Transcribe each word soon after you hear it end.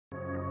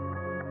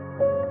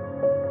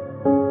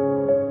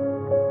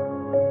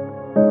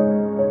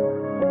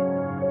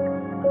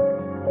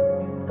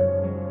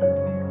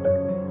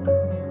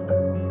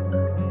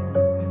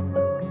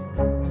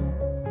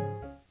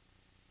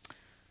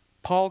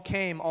Paul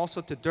came also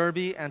to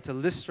Derbe and to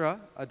Lystra.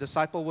 A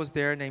disciple was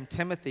there named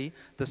Timothy,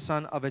 the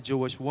son of a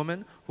Jewish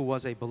woman who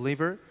was a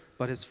believer,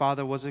 but his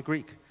father was a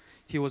Greek.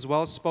 He was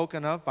well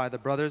spoken of by the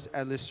brothers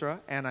at Lystra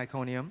and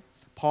Iconium.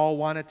 Paul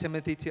wanted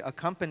Timothy to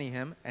accompany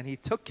him, and he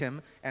took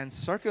him and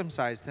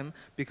circumcised him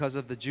because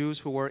of the Jews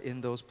who were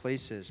in those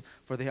places,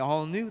 for they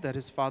all knew that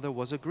his father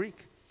was a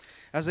Greek.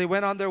 As they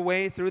went on their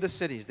way through the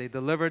cities, they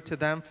delivered to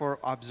them for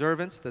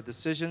observance the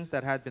decisions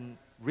that had been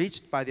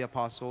reached by the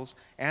apostles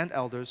and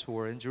elders who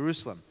were in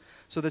Jerusalem.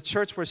 So the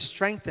church were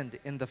strengthened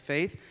in the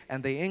faith,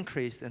 and they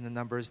increased in the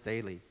numbers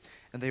daily.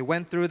 And they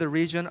went through the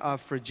region of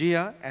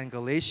Phrygia and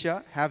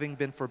Galatia, having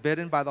been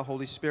forbidden by the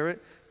Holy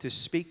Spirit to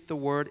speak the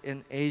word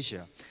in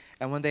Asia.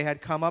 And when they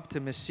had come up to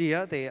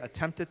Mysia, they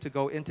attempted to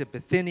go into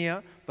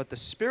Bithynia, but the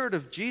Spirit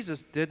of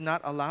Jesus did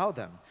not allow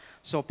them.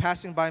 So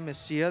passing by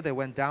Mysia, they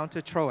went down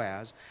to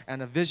Troas,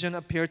 and a vision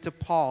appeared to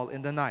Paul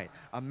in the night.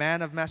 A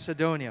man of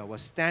Macedonia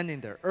was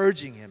standing there,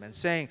 urging him and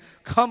saying,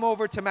 "Come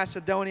over to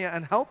Macedonia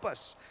and help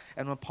us."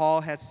 And when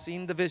Paul had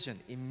seen the vision,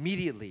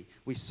 immediately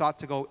we sought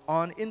to go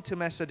on into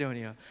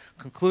Macedonia,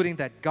 concluding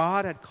that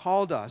God had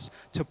called us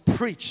to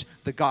preach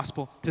the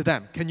gospel to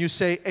them. Can you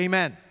say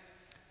amen?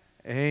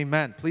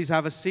 Amen. Please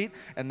have a seat.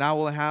 And now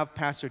we'll have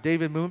Pastor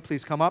David Moon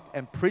please come up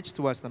and preach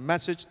to us the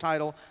message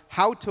titled,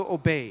 How to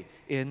Obey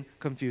in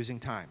Confusing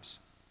Times.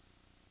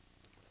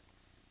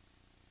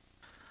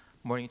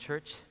 Good morning,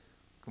 church.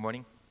 Good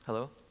morning.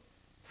 Hello.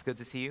 It's good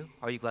to see you.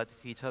 Are you glad to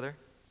see each other?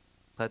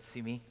 Glad to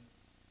see me?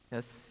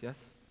 Yes? Yes?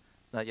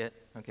 Not yet?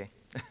 Okay.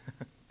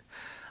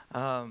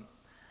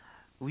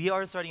 We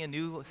are starting a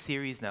new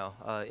series now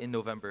in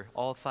November.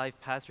 All 5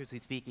 pastors who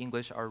speak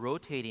English are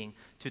rotating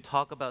to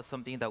talk about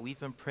something that we've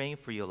been praying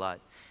for you a lot.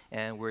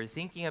 And we're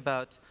thinking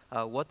about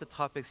what the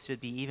topics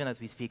should be even as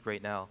we speak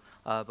right now.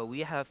 But we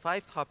have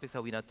 5 topics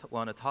that we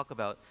want to talk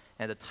about.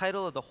 And the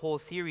title of the whole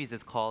series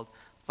is called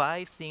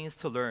 5 Things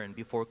to Learn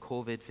Before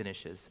COVID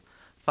Finishes.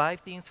 5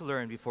 things to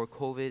learn before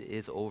COVID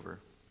is over.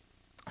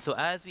 So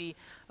as we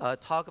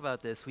talk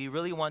about this, we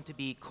really want to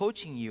be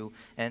coaching you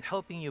and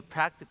helping you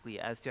practically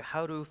as to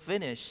how to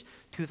finish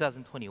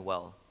 2020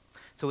 well.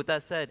 So with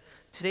that said,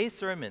 today's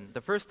sermon,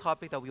 the first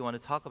topic that we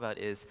want to talk about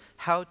is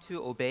how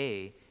to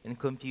obey in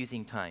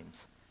confusing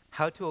times.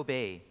 How to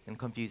obey in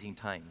confusing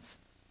times.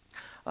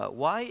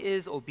 Why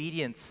is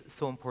obedience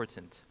so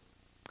important?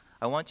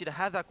 I want you to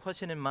have that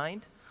question in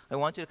mind. I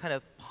want you to kind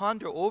of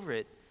ponder over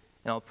it,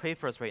 and I'll pray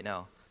for us right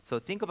now. So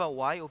think about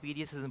why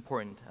obedience is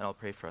important, and I'll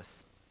pray for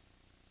us.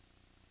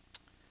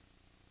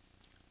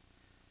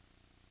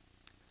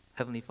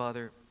 Heavenly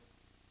Father,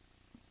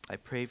 I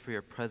pray for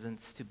your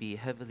presence to be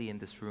heavily in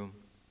this room,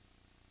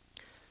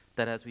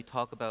 that as we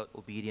talk about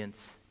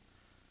obedience,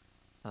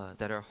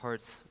 that our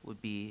hearts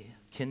would be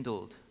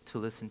kindled to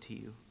listen to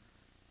you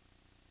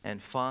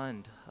and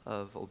fond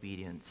of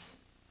obedience,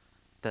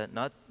 that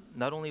not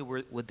only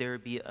would there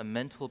be a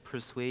mental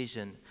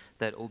persuasion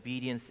that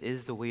obedience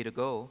is the way to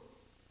go,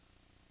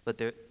 but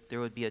there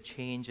would be a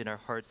change in our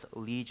heart's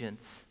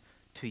allegiance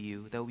to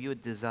you, that we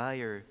would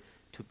desire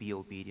to be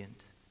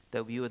obedient,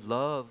 that we would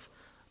love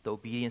the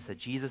obedience that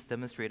Jesus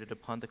demonstrated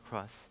upon the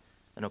cross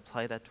and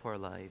apply that to our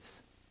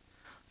lives.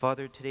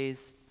 Father,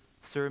 today's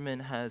sermon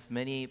has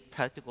many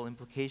practical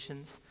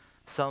implications,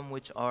 some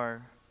which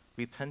are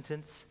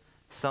repentance,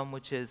 some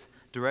which is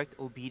direct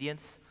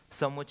obedience,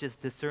 some which is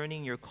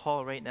discerning your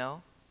call right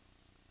now.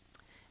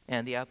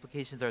 And the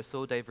applications are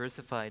so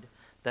diversified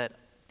that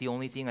the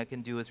only thing I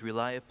can do is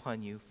rely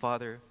upon you.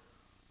 Father,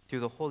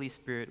 through the Holy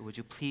Spirit, would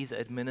you please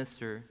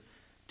administer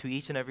to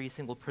each and every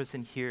single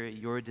person here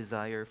your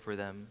desire for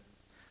them,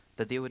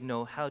 that they would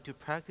know how to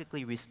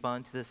practically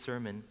respond to this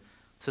sermon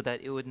so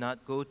that it would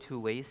not go to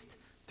waste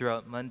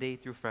throughout Monday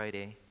through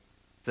Friday,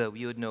 so that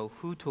we would know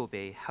who to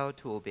obey, how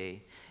to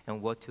obey,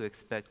 and what to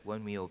expect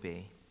when we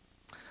obey.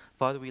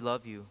 Father, we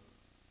love you.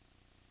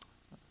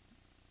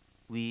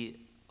 We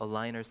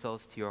align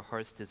ourselves to your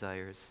heart's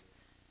desires,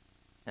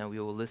 and we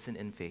will listen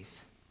in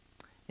faith.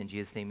 In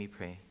Jesus' name we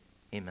pray.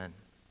 Amen.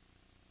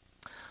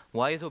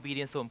 Why is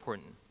obedience so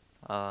important?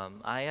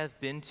 I have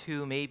been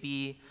to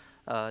maybe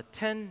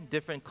 10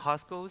 different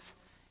Costco's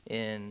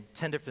in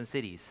 10 different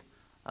cities.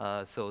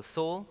 So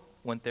Seoul,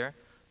 went there.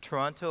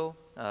 Toronto,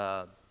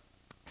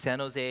 San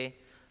Jose,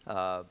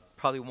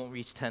 probably won't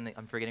reach 10,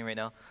 I'm forgetting right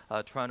now.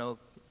 Toronto,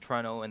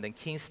 and then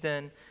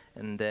Kingston,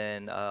 and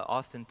then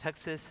Austin,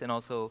 Texas, and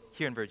also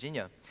here in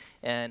Virginia.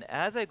 And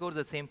as I go to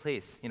the same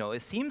place,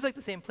 it seems like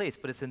the same place,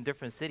 but it's in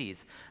different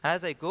cities.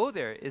 As I go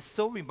there, it's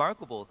so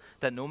remarkable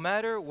that no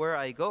matter where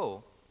I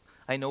go,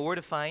 I know where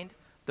to find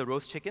the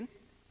roast chicken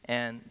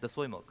and the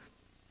soy milk,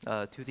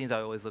 2 things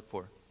I always look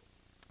for.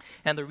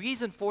 And the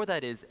reason for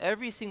that is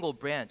every single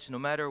branch, no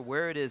matter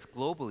where it is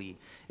globally,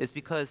 is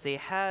because they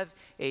have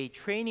a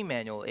training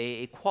manual,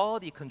 a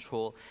quality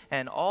control,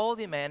 and all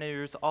the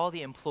managers, all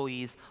the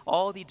employees,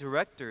 all the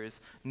directors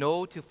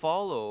know to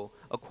follow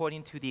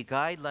according to the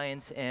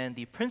guidelines and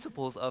the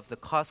principles of the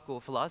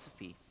Costco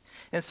philosophy.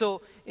 And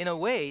so, in a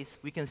ways,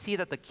 we can see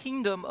that the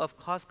kingdom of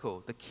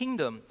Costco, the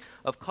kingdom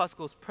of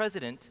Costco's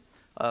president,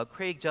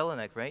 Craig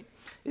Jelinek, right,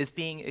 is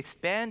being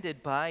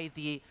expanded by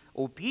the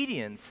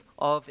obedience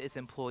of its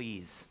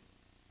employees.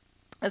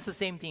 That's the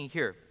same thing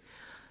here.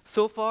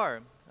 So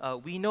far,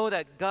 we know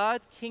that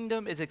God's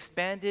kingdom is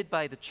expanded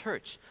by the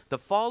church, the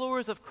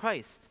followers of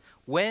Christ,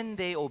 when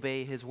they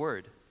obey his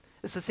word.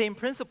 It's the same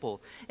principle.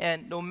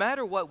 And no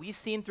matter what we've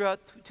seen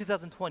throughout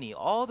 2020,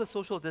 all the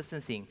social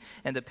distancing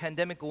and the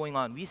pandemic going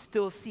on, we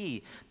still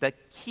see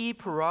that key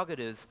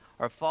prerogatives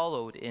are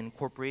followed in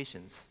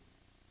corporations.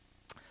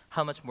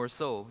 How much more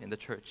so in the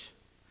church?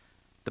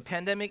 The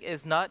pandemic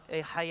is not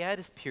a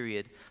hiatus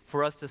period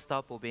for us to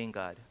stop obeying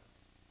God.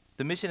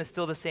 The mission is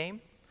still the same.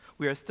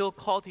 We are still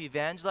called to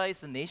evangelize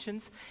the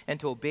nations and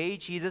to obey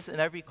Jesus in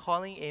every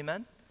calling,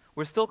 amen?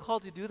 We're still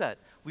called to do that.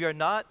 We are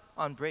not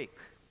on break.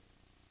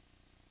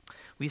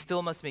 We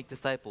still must make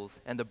disciples,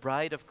 and the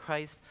bride of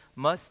Christ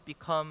must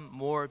become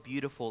more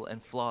beautiful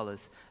and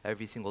flawless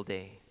every single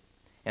day.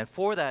 And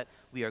for that,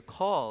 we are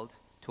called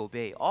to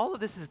obey. All of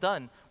this is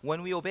done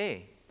when we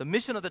obey. The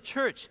mission of the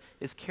church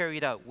is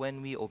carried out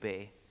when we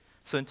obey.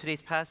 So in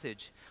today's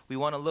passage, we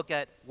want to look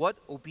at what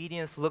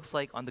obedience looks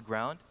like on the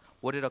ground,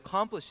 what it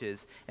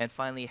accomplishes, and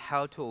finally,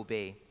 how to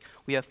obey.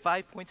 We have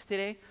 5 points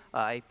today.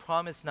 I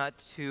promise not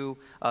to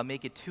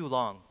make it too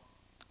long,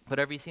 but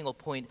every single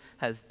point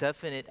has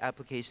definite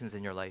applications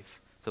in your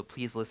life. So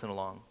please listen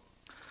along.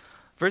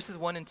 Verses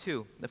 1 and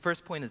 2, the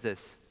first point is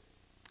this.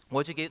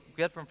 What you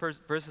get from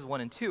verses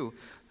 1 and 2,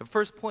 the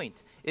first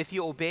point, if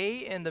you obey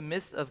in the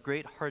midst of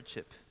great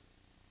hardship,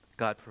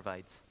 God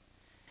provides.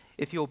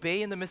 If you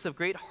obey in the midst of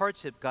great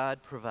hardship,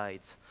 God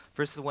provides.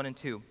 Verses 1 and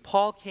 2.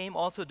 Paul came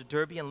also to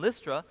Derbe and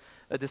Lystra.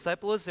 A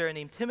disciple was there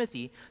named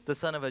Timothy, the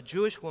son of a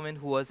Jewish woman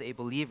who was a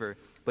believer,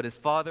 but his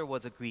father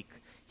was a Greek.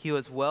 He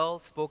was well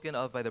spoken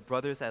of by the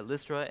brothers at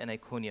Lystra and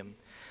Iconium.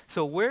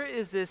 So where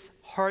is this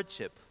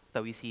hardship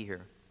that we see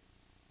here?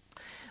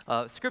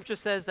 Scripture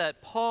says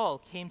that Paul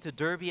came to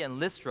Derbe and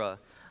Lystra,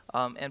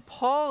 and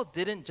Paul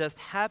didn't just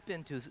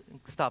happen to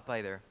stop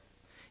by there.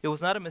 It was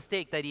not a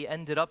mistake that he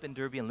ended up in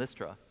Derbe and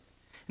Lystra.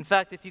 In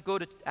fact, if you go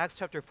to Acts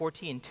chapter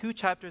 14, 2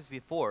 chapters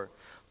before,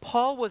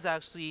 Paul was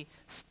actually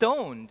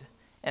stoned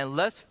and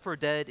left for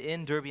dead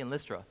in Derbe and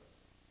Lystra.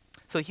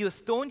 So he was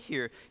stoned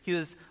here, he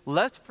was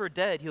left for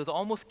dead, he was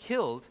almost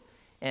killed,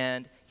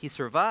 and he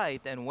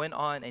survived and went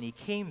on, and he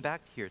came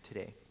back here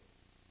today.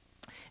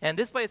 And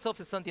this by itself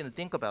is something to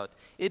think about.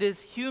 It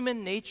is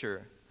human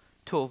nature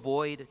to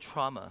avoid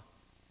trauma.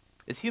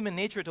 It's human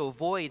nature to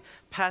avoid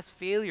past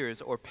failures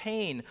or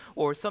pain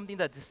or something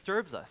that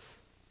disturbs us,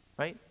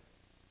 right?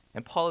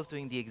 And Paul is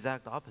doing the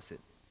exact opposite.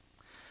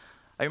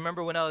 I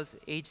remember when I was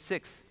age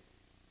 6,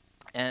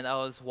 and I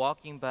was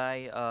walking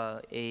by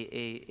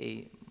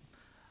a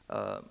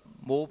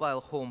mobile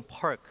home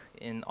park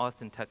in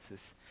Austin,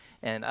 Texas.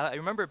 And I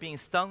remember being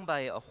stung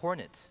by a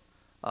hornet,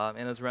 and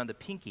it was around the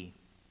pinky.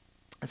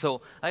 And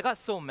so I got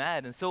so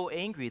mad and so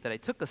angry that I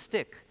took a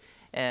stick,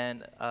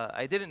 and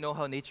I didn't know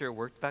how nature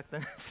worked back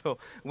then. So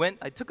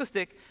I took a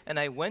stick, and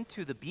I went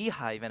to the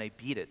beehive, and I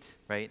beat it,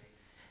 right?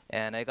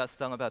 And I got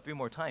stung about 3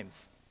 more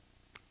times.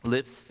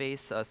 Lips,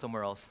 face,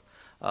 somewhere else.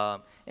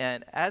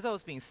 And as I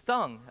was being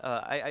stung,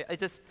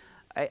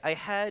 I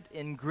had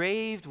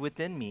engraved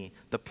within me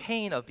the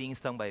pain of being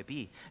stung by a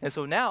bee. And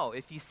so now,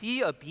 if you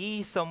see a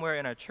bee somewhere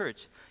in our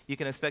church, you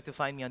can expect to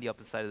find me on the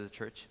opposite side of the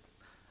church.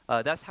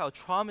 That's how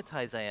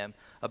traumatized I am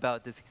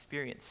about this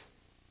experience.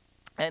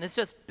 And it's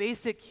just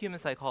basic human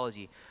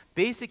psychology,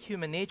 basic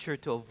human nature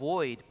to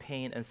avoid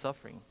pain and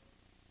suffering.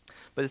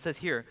 But it says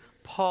here,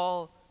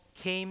 Paul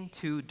came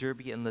to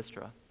Derbe and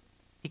Lystra.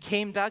 He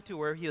came back to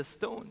where he was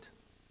stoned.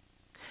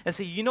 And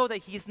so you know that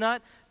he's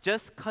not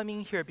just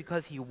coming here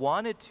because he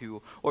wanted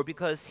to or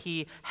because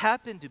he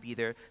happened to be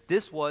there.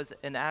 This was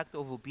an act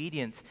of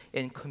obedience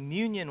in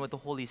communion with the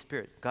Holy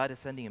Spirit. God is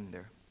sending him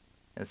there.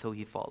 And so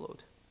he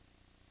followed.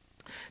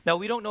 Now,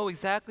 we don't know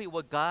exactly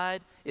what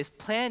God is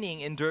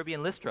planning in Derbe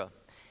and Lystra.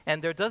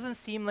 And there doesn't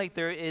seem like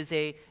there is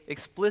an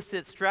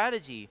explicit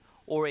strategy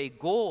or a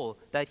goal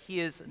that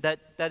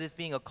that is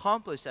being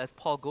accomplished as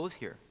Paul goes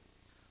here.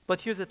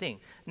 But here's the thing.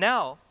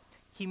 Now,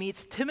 he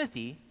meets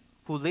Timothy,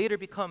 who later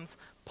becomes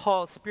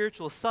Paul's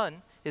spiritual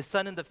son, his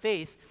son in the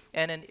faith,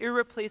 and an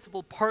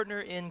irreplaceable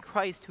partner in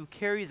Christ who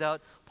carries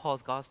out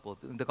Paul's gospel,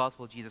 the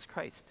gospel of Jesus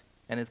Christ,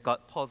 and is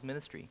Paul's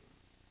ministry.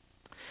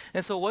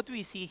 And so what do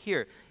we see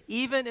here?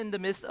 Even in the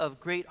midst of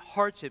great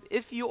hardship,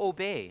 if you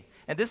obey,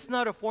 and this is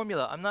not a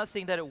formula, I'm not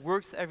saying that it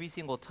works every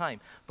single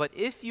time, but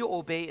if you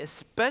obey,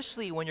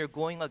 especially when you're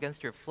going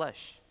against your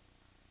flesh,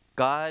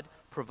 God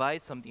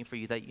provides something for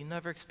you that you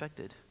never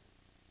expected.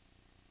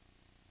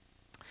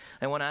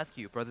 I want to ask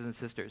you, brothers and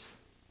sisters,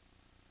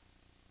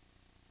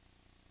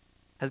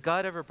 Has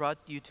God ever brought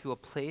you to a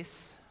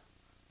place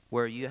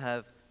where you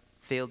have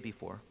failed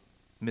before,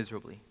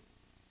 miserably?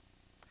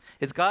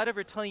 Is God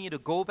ever telling you to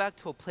go back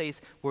to a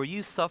place where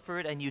you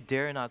suffered and you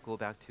dare not go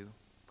back to?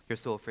 You're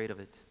so afraid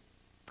of it.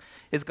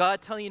 Is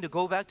God telling you to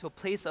go back to a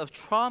place of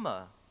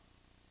trauma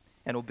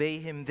and obey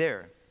Him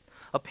there?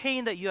 A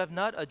pain that you have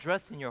not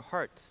addressed in your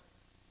heart.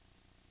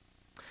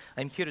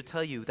 I'm here to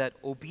tell you that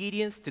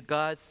obedience to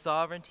God's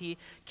sovereignty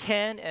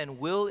can and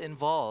will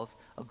involve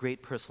a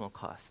great personal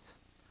cost.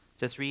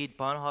 Just read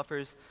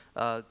Bonhoeffer's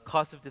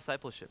Cost of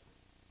Discipleship.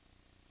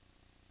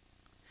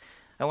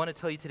 I want to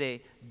tell you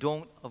today,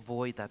 don't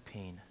avoid that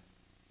pain.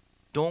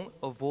 Don't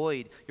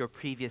avoid your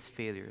previous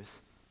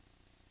failures.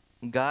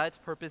 God's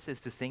purpose is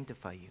to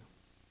sanctify you.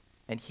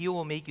 And He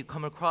will make you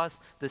come across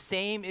the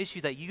same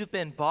issue that you've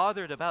been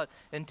bothered about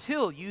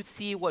until you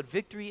see what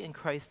victory in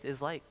Christ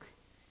is like.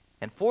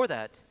 And for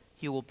that,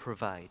 He will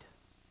provide.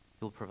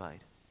 He will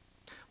provide.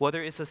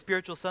 Whether it's a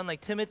spiritual son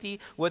like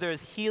Timothy, whether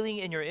it's healing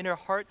in your inner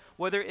heart,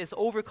 whether it's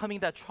overcoming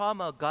that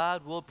trauma,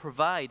 God will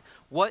provide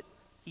what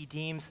He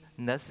deems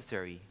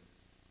necessary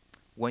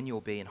when you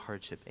obey in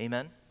hardship.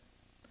 Amen?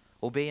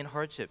 Obey in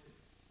hardship.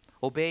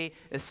 Obey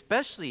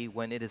especially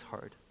when it is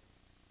hard.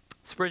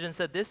 Spurgeon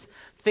said this,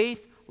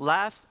 faith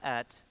laughs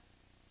at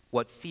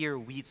what fear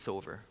weeps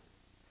over.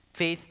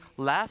 Faith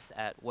laughs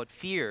at what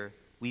fear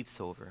weeps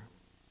over.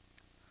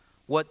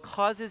 What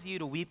causes you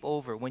to weep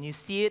over, when you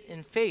see it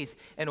in faith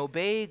and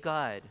obey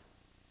God,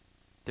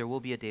 there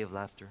will be a day of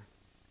laughter.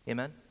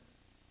 Amen?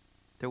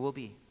 There will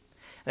be.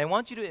 And I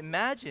want you to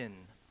imagine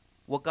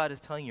what God is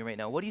telling you right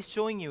now, what He's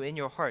showing you in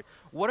your heart.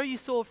 What are you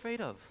so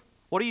afraid of?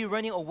 What are you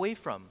running away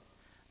from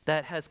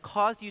that has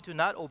caused you to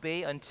not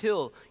obey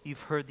until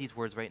you've heard these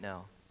words right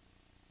now?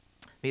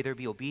 May there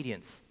be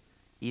obedience,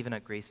 even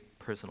at great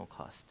personal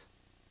cost.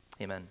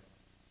 Amen.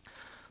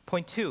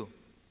 Point 2,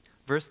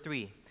 verse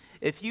 3.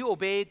 If you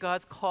obey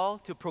God's call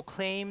to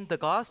proclaim the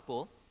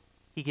gospel,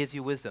 He gives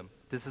you wisdom.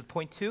 This is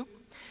point 2.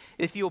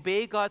 If you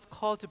obey God's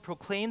call to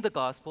proclaim the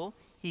gospel,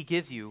 He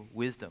gives you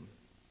wisdom.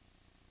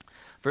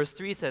 Verse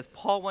 3 says,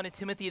 Paul wanted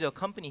Timothy to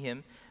accompany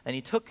him, and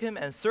he took him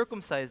and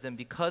circumcised him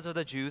because of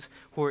the Jews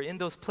who were in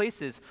those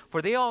places,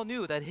 for they all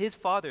knew that his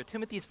father,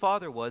 Timothy's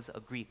father, was a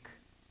Greek.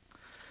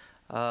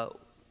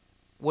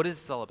 What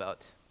is this all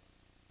about?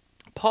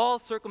 Paul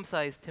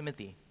circumcised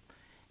Timothy.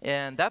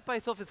 And that by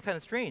itself is kind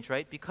of strange,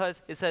 right?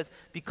 Because it says,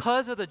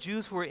 because of the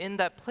Jews who were in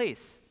that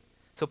place.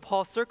 So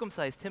Paul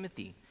circumcised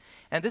Timothy.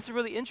 And this is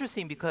really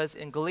interesting because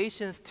in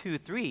Galatians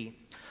 2:3,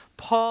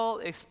 Paul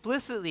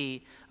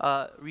explicitly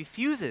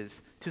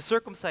refuses to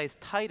circumcise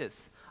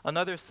Titus,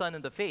 another son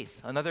in the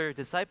faith, another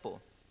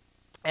disciple.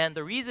 And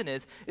the reason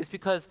is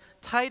because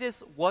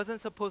Titus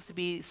wasn't supposed to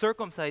be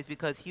circumcised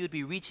because he would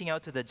be reaching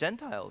out to the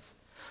Gentiles.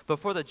 But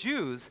for the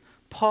Jews,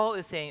 Paul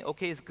is saying,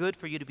 okay, it's good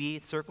for you to be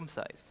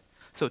circumcised.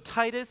 So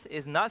Titus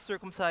is not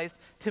circumcised,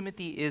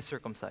 Timothy is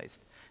circumcised.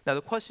 Now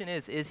the question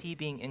is he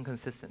being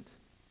inconsistent?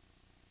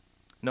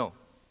 No.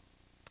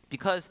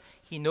 Because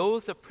he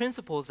knows the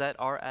principles that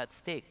are at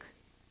stake,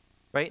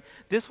 right?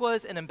 This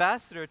was an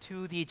ambassador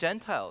to the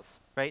Gentiles,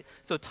 right?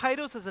 So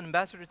Titus is an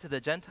ambassador to the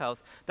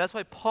Gentiles. That's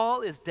why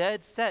Paul is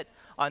dead set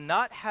on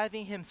not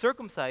having him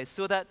circumcised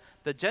so that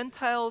the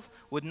Gentiles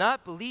would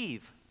not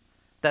believe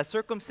that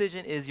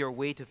circumcision is your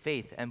way to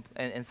faith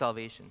and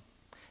salvation.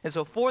 And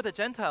so for the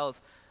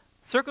Gentiles,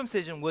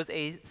 circumcision was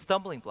a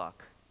stumbling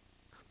block.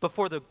 But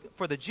for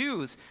the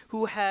Jews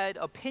who had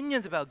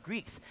opinions about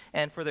Greeks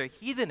and for their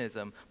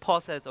heathenism,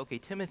 Paul says, okay,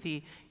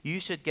 Timothy,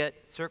 you should get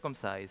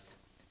circumcised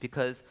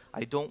because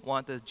I don't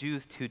want the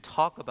Jews to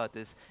talk about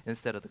this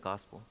instead of the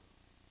gospel.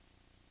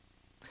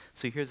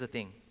 So here's the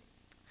thing.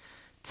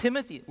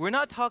 Timothy, we're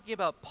not talking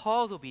about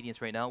Paul's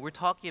obedience right now. We're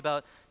talking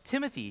about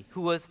Timothy,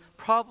 who was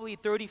probably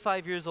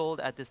 35 years old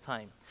at this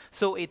time.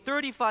 So a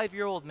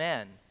 35-year-old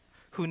man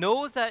who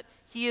knows that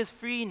he is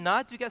free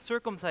not to get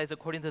circumcised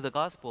according to the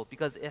gospel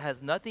because it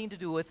has nothing to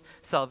do with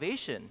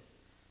salvation.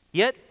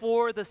 Yet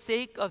for the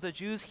sake of the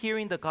Jews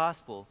hearing the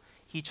gospel,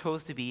 he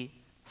chose to be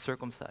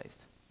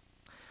circumcised.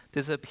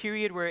 There's a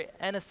period where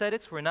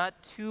anesthetics were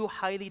not too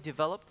highly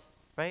developed,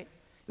 right?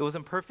 It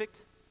wasn't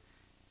perfect.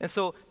 And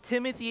so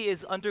Timothy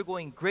is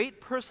undergoing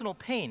great personal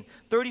pain,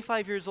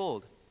 35 years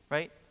old,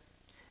 right?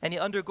 And he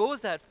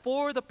undergoes that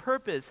for the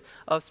purpose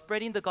of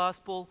spreading the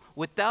gospel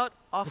without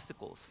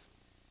obstacles.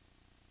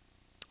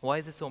 Why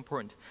is this so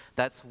important?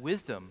 That's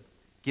wisdom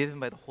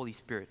given by the Holy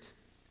Spirit.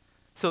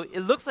 So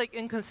it looks like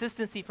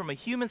inconsistency from a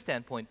human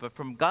standpoint, but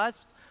from God's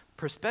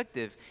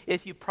perspective,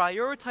 if you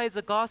prioritize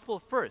the gospel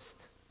first,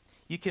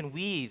 you can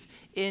weave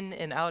in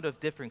and out of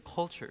different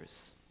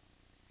cultures.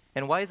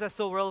 And why is that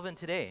so relevant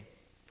today?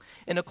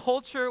 In a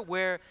culture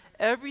where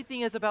everything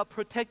is about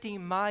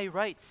protecting my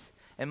rights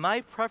and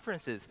my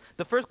preferences,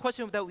 the first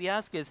question that we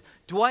ask is,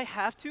 do I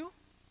have to?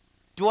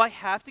 Do I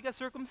have to get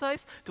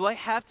circumcised? Do I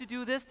have to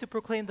do this to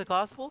proclaim the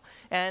gospel?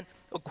 And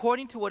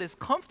according to what is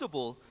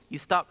comfortable, you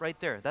stop right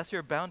there. That's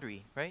your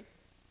boundary, right?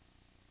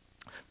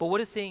 But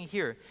what it's saying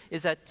here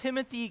is that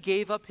Timothy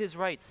gave up his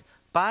rights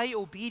by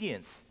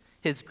obedience,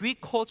 his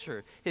Greek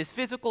culture, his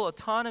physical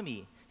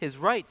autonomy, his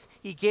rights.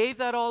 He gave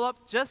that all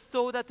up just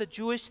so that the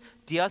Jewish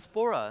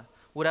diaspora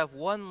would have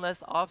one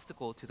less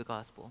obstacle to the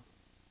gospel.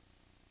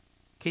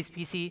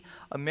 KCPC,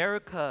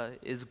 America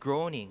is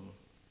groaning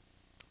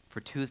for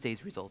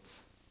Tuesday's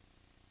results.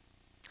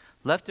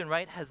 Left and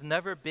right has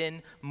never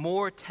been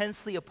more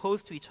tensely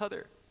opposed to each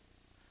other.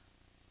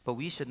 But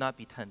we should not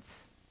be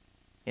tense.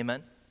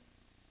 Amen?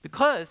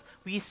 Because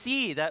we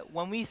see that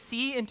when we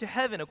see into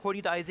heaven,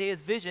 according to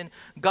Isaiah's vision,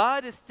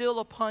 God is still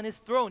upon his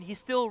throne. He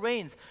still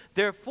reigns.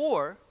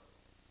 Therefore,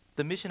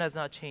 the mission has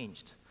not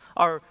changed.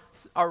 Our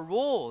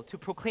role to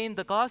proclaim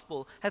the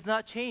gospel has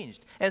not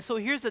changed. And so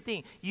here's the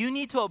thing. You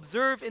need to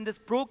observe in this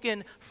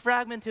broken,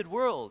 fragmented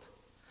world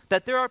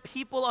that there are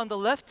people on the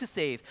left to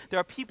save. There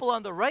are people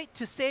on the right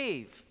to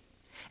save.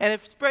 And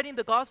if spreading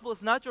the gospel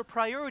is not your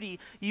priority,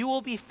 you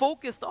will be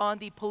focused on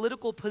the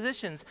political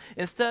positions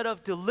instead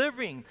of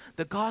delivering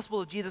the gospel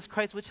of Jesus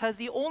Christ, which has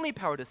the only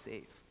power to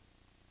save.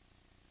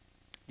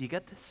 Do you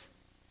get this?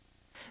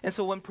 And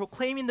so when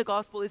proclaiming the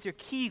gospel is your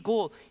key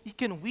goal, you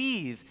can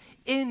weave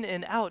in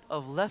and out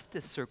of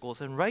leftist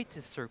circles and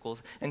rightist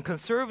circles and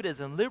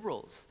conservatives and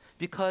liberals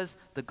because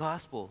the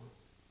gospel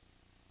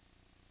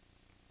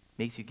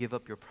makes you give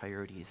up your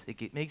priorities.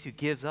 It makes you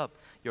give up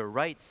your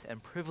rights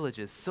and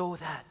privileges so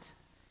that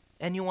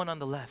anyone on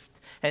the left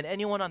and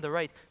anyone on the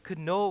right could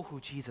know who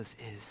Jesus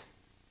is.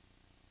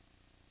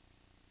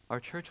 Our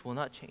church will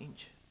not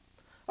change.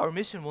 Our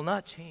mission will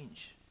not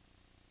change.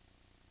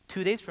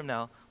 2 days from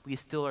now, we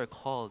still are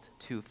called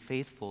to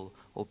faithful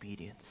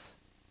obedience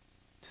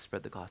to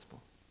spread the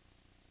gospel.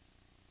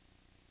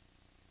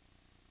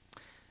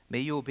 May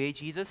you obey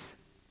Jesus,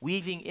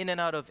 weaving in and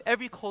out of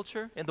every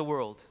culture in the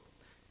world.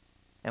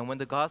 And when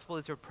the gospel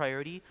is your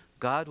priority,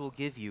 God will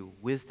give you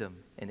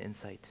wisdom and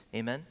insight.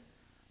 Amen?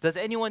 Does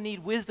anyone need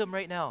wisdom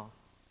right now?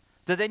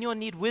 Does anyone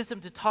need wisdom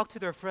to talk to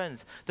their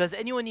friends? Does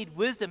anyone need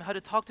wisdom how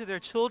to talk to their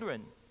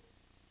children?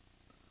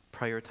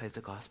 Prioritize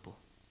the gospel.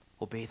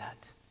 Obey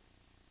that.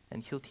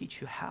 And he'll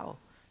teach you how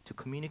to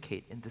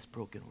communicate in this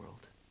broken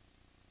world.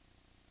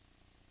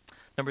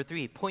 Number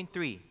 3, point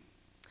 3.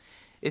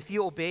 If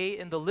you obey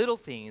in the little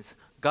things,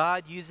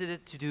 God uses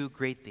it to do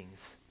great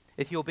things.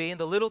 If you obey in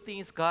the little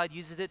things, God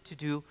uses it to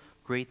do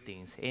great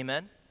things.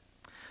 Amen?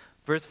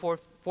 Verse 4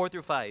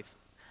 through 5.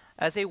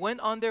 As they went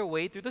on their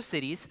way through the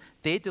cities,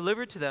 they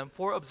delivered to them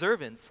for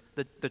observance,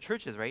 the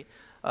churches, right?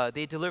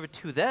 They delivered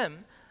to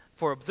them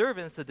for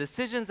observance the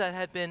decisions that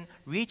had been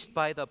reached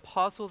by the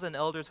apostles and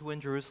elders who were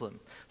in Jerusalem.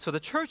 So the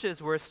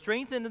churches were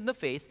strengthened in the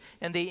faith,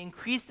 and they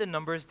increased in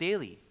numbers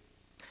daily.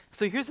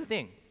 So here's the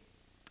thing.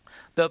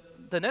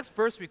 The next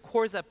verse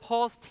records that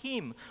Paul's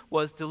team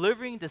was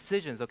delivering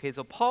decisions. Okay,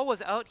 so Paul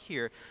was out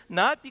here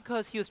not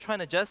because he was trying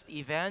to just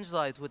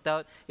evangelize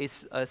without a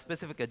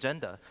specific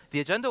agenda. The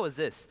agenda was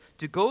this: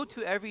 to go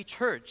to every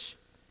church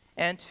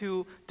and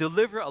to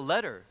deliver a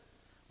letter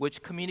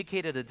which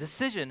communicated a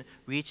decision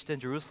reached in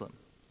Jerusalem.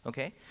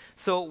 Okay,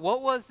 so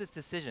what was this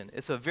decision?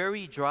 It's a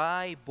very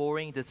dry,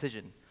 boring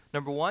decision.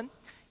 Number 1,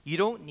 you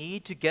don't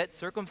need to get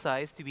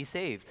circumcised to be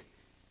saved.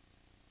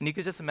 And you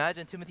could just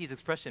imagine Timothy's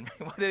expression,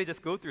 right? Why did I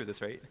just go through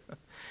this, right?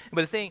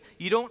 But it's saying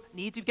you don't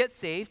need to get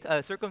saved,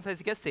 circumcised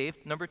to get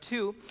saved. Number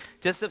 2,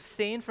 just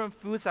abstain from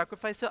food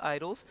sacrificed to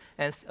idols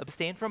and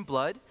abstain from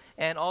blood,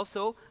 and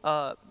also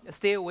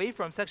stay away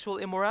from sexual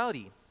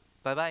immorality.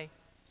 Bye-bye.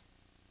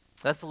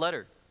 That's the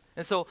letter.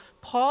 And so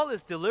Paul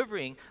is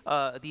delivering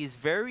these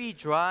very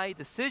dry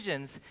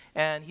decisions,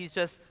 and he's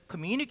just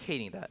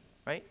communicating that,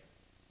 right?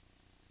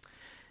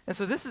 And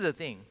so this is the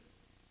thing.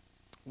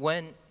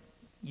 When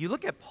you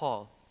look at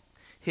Paul,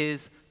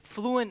 his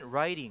fluent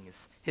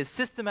writings, his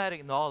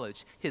systematic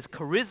knowledge, his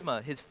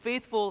charisma, his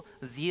faithful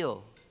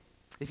zeal,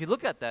 if you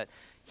look at that,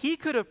 he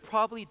could have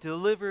probably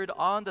delivered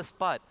on the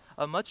spot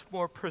a much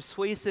more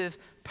persuasive,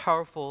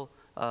 powerful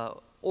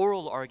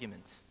oral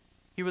argument.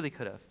 He really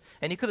could have.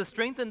 And he could have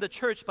strengthened the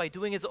church by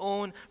doing his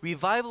own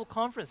revival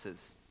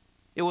conferences.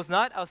 It was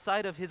not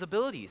outside of his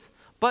abilities.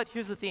 But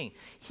here's the thing.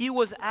 He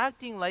was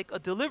acting like a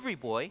delivery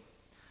boy,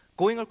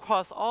 going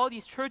across all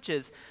these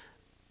churches,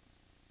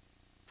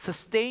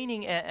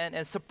 sustaining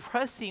and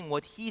suppressing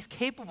what he's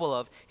capable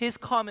of, his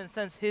common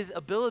sense, his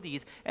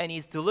abilities, and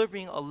he's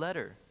delivering a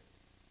letter.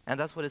 And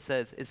that's what it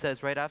says. It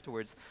says right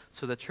afterwards,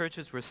 so the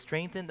churches were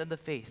strengthened in the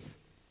faith,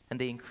 and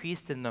they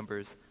increased in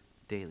numbers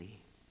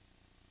daily.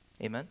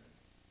 Amen?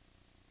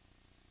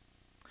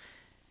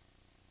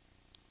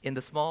 In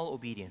the small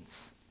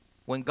obedience,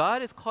 when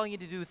God is calling you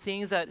to do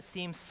things that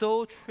seem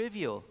so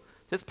trivial,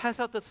 just pass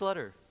out this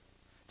letter.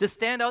 Just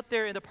stand out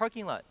there in the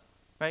parking lot,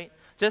 right?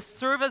 Just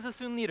serve as a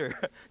Soon leader.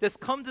 Just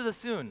come to the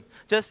Soon.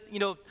 Just,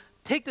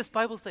 take this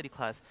Bible study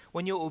class.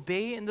 When you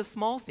obey in the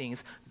small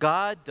things,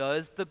 God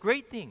does the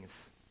great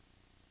things.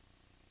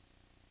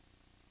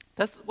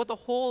 That's what the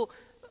whole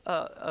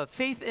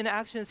Faith in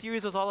Action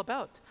series was all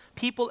about.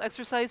 People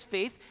exercised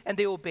faith, and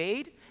they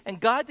obeyed, and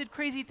God did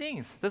crazy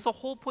things. That's the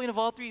whole point of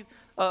all 3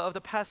 of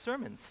the past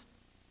sermons.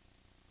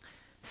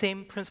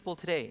 Same principle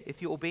today.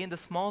 If you obey in the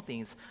small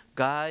things,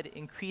 God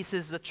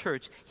increases the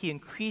church. He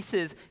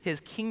increases his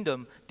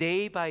kingdom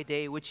day by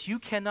day, which you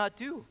cannot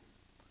do.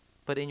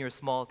 but in your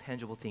small,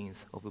 tangible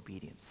things of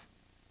obedience.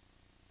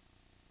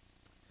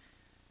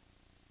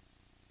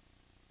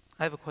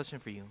 I have a question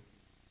for you.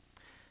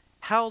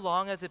 How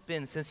long has it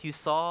been since you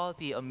saw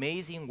the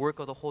amazing work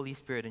of the Holy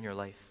Spirit in your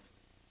life?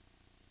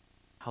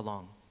 How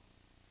long?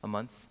 A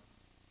month?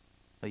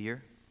 A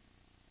year?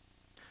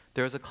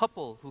 There was a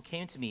couple who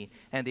came to me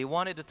and they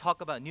wanted to talk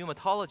about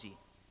pneumatology.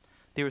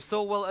 They were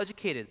so well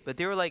educated, but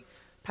they were like,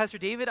 Pastor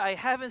David, I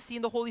haven't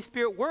seen the Holy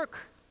Spirit work.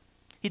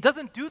 He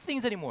doesn't do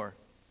things anymore.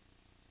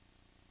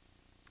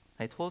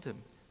 I told him,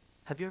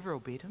 have you ever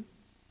obeyed him?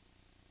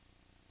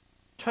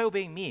 Try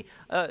obeying me.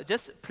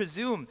 Just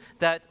presume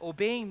that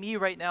obeying me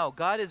right now,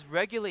 God is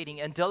regulating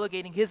and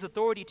delegating his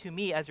authority to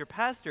me as your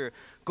pastor.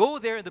 Go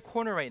there in the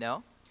corner right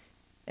now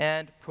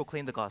and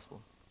proclaim the gospel.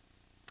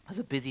 It's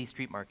a busy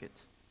street market.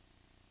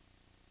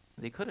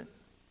 They couldn't.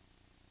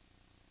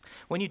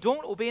 When you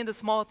don't obey in the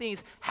small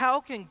things,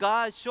 how can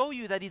God show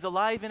you that he's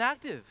alive and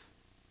active?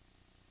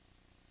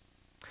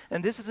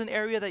 And this is an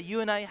area that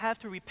you and I have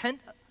to repent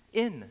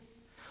in.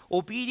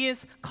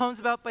 Obedience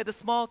comes about by the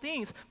small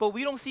things, but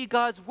we don't see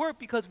God's work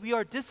because we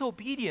are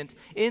disobedient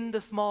in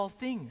the small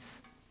things.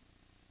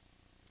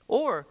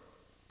 Or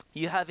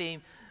you have a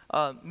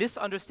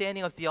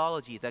misunderstanding of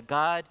theology that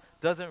God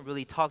doesn't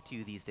really talk to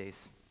you these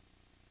days.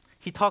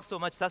 He talks so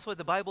much, that's why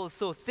the Bible is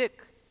so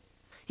thick.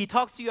 He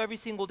talks to you every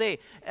single day.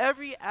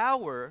 Every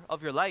hour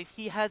of your life,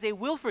 he has a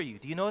will for you.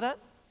 Do you know that?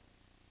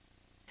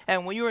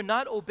 And when you are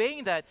not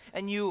obeying that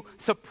and you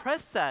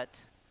suppress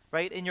that,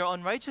 right, in your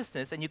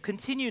unrighteousness, and you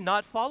continue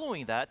not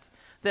following that,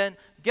 then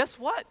guess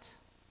what?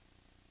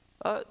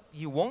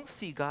 You won't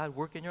see God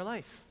work in your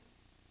life.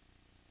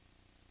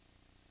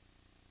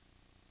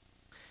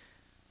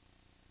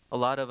 A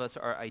lot of us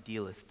are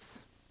idealists.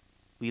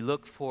 We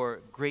look for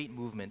great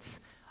movements.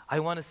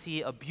 I want to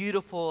see a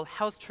beautiful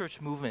house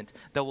church movement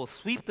that will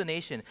sweep the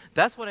nation.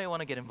 That's what I want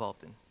to get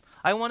involved in.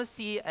 I want to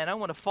see and I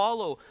want to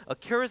follow a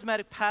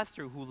charismatic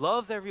pastor who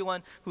loves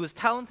everyone, who is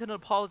talented in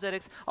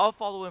apologetics. I'll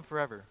follow him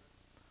forever.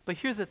 But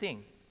here's the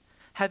thing.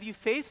 Have you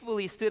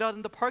faithfully stood out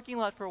in the parking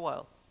lot for a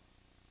while?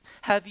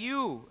 Have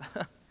you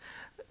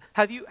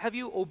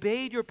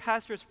obeyed your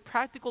pastor's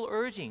practical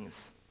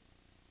urgings?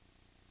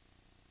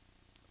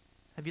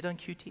 Have you done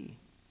QT?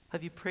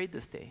 Have you prayed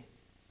this day?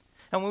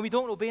 And when we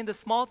don't obey in the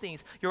small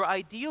things, your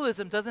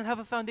idealism doesn't have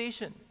a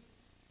foundation.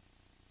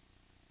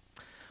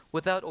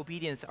 Without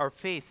obedience, our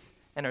faith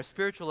and our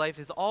spiritual life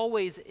is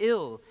always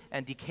ill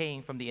and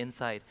decaying from the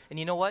inside. And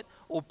you know what?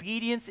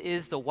 Obedience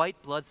is the white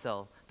blood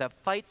cell that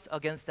fights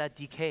against that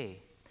decay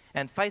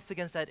and fights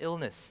against that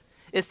illness.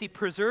 It's the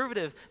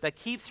preservative that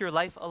keeps your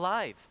life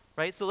alive,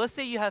 right? So let's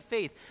say you have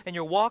faith and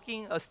you're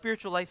walking a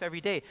spiritual life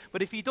every day.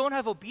 But if you don't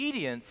have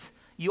obedience,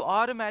 you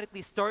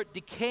automatically start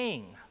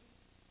decaying.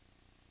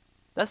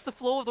 That's the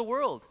flow of the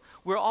world.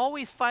 We're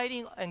always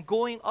fighting and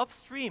going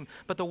upstream,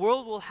 but the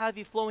world will have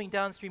you flowing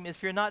downstream.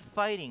 If you're not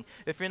fighting,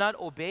 if you're not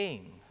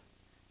obeying,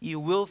 you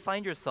will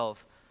find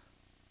yourself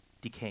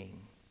decaying.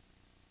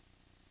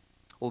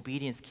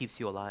 Obedience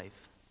keeps you alive.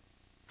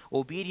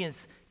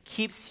 Obedience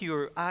keeps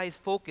your eyes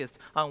focused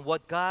on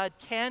what God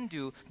can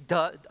do,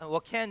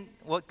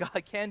 what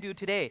God can do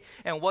today,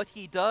 and what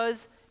he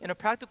does in a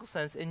practical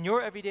sense in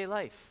your everyday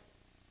life.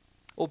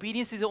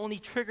 Obedience is the only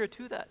trigger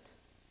to that.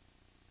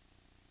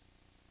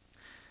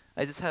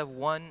 I just have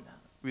one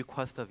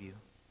request of you.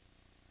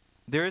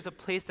 There is a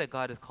place that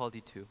God has called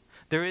you to.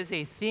 There is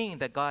a thing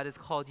that God has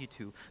called you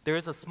to. There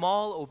is a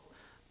small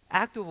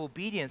act of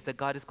obedience that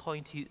God is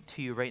calling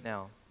to you right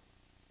now.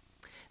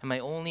 And my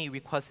only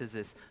request is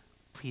this: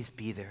 please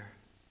be there.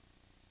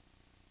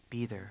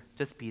 Be there.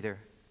 Just be there.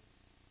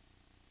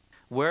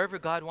 Wherever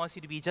God wants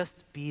you to be, just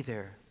be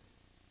there.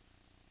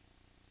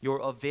 Your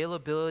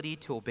availability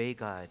to obey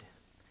God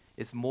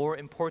is more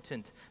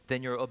important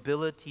than your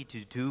ability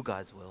to do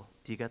God's will.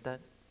 Do you get that?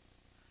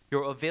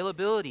 Your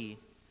availability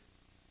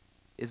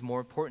is more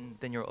important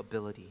than your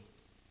ability.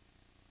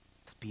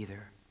 Just be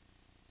there,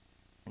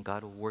 and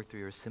God will work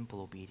through your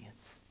simple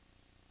obedience.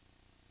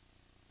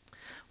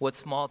 What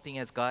small thing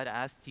has God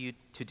asked you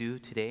to do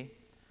today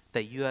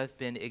that you have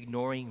been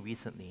ignoring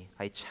recently?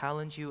 I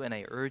challenge you and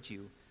I urge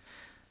you,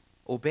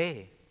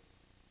 obey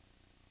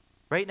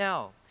right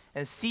now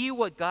and see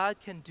what God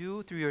can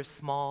do through your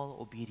small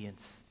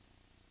obedience.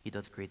 He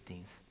does great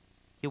things.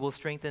 He will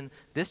strengthen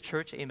this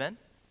church, amen.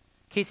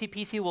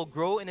 KCPC will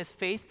grow in its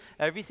faith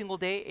every single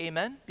day,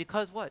 amen.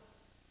 Because what?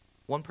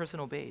 One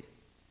person obeyed.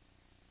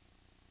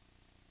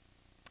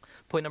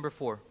 Point number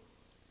 4.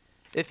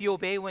 If you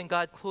obey when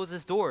God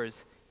closes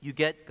doors, you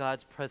get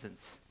God's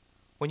presence.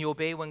 When you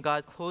obey when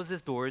God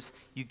closes doors,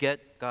 you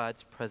get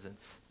God's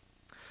presence.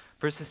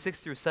 Verses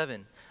 6 through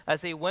 7.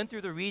 As they went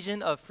through the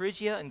region of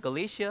Phrygia and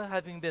Galatia,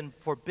 having been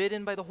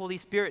forbidden by the Holy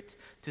Spirit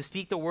to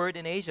speak the word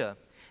in Asia,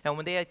 and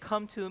when they had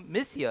come to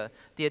Mysia,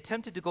 they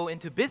attempted to go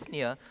into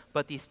Bithynia,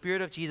 but the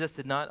Spirit of Jesus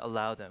did not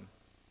allow them.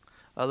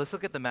 Let's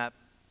look at the map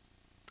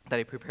that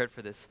I prepared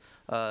for this.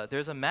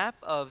 There's a map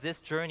of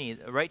this journey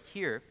right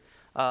here,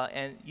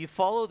 and you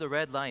follow the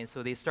red line.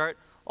 So they start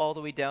all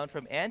the way down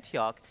from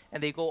Antioch,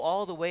 and they go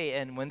all the way,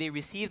 and when they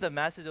receive the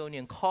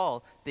Macedonian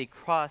call, they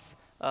cross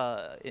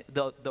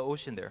the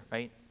ocean there,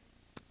 right?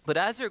 But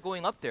as they're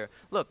going up there,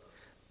 look,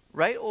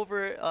 right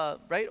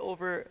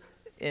over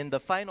in the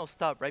final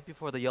stop, right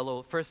before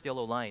the first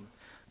yellow line.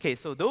 Okay,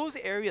 so those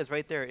areas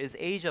right there is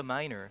Asia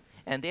Minor,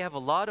 and they have a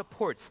lot of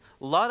ports,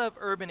 a lot of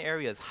urban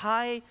areas,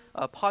 high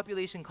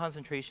population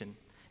concentration.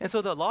 And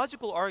so the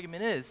logical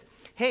argument is,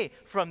 hey,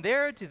 from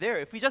there to there,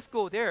 if we just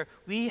go there,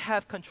 we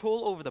have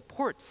control over the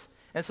ports.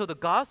 And so the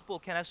gospel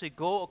can actually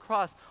go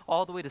across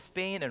all the way to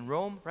Spain and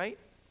Rome, right?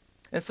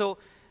 And so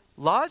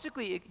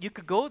logically, you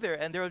could go there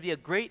and there would be a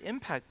great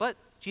impact. But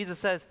Jesus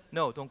says,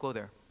 no, don't go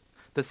there.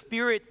 The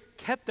Spirit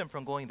kept them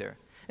from going there.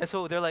 And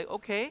so they're like,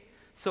 okay,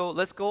 so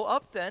let's go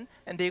up then.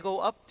 And they go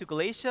up to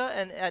Galatia,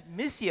 and at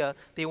Mysia,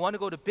 they want to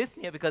go to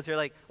Bithynia because they're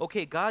like,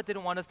 okay, God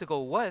didn't want us to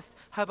go west.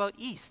 How about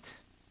east?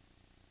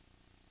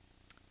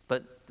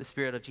 But the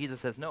Spirit of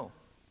Jesus says no.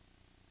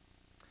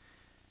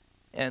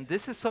 And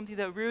this is something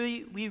that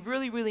we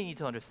really need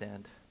to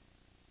understand.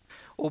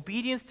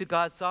 Obedience to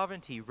God's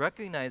sovereignty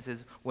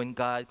recognizes when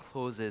God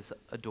closes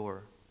a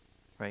door,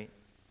 right?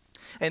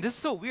 And this is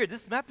so weird.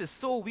 This map is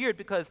so weird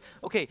because,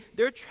 okay,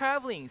 they're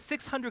traveling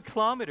 600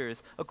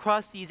 kilometers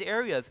across these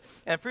areas,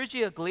 and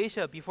Phrygia,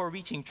 Galatia before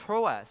reaching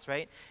Troas,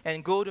 right?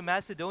 And go to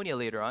Macedonia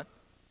later on.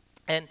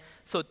 And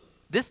so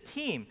this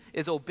team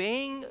is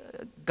obeying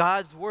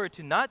God's word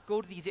to not go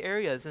to these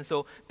areas. And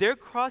so they're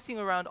crossing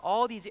around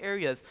all these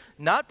areas,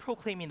 not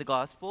proclaiming the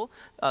gospel,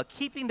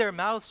 keeping their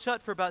mouths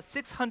shut for about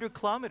 600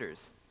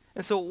 kilometers.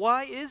 And so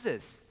why is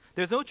this?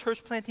 There's no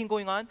church planting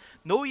going on,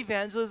 no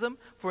evangelism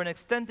for an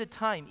extended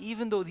time,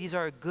 even though these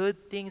are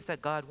good things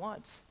that God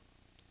wants.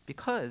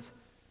 Because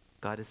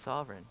God is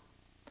sovereign.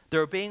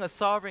 They're obeying a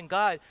sovereign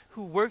God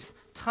who works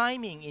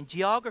timing in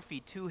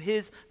geography to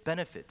his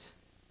benefit.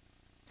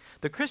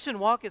 The Christian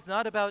walk is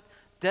not about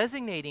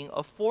designating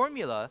a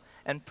formula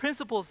and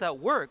principles that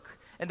work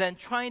and then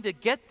trying to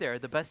get there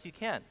the best you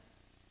can.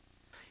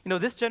 You know,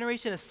 this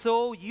generation is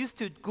so used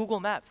to Google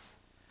Maps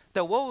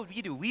that what would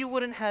we do? We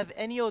wouldn't have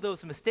any of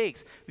those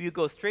mistakes. We would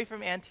go straight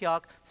from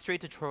Antioch,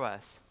 straight to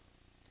Troas.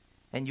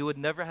 And you would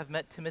never have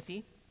met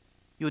Timothy.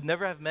 You would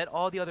never have met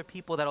all the other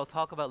people that I'll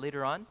talk about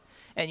later on.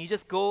 And you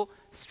just go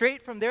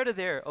straight from there to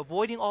there,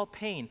 avoiding all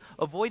pain,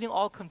 avoiding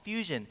all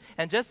confusion,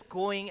 and just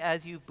going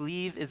as you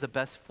believe is the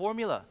best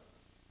formula.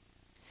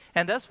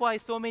 And that's why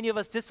so many of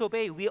us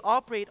disobey. We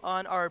operate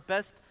on our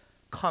best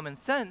common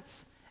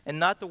sense and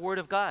not the Word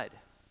of God.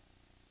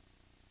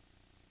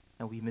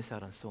 And we miss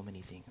out on so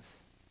many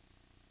things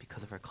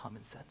because of our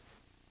common sense.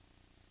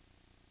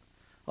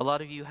 A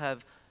lot of you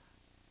have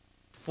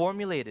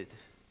formulated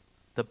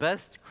the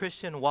best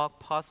Christian walk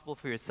possible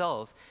for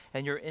yourselves,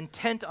 and you're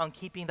intent on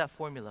keeping that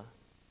formula.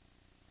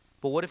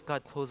 But what if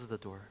God closes the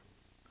door?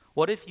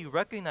 What if you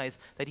recognize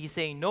that he's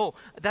saying, no,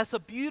 that's a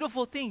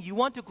beautiful thing. You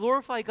want to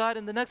glorify God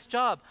in the next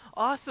job.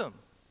 Awesome.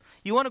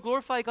 You want to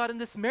glorify God in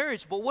this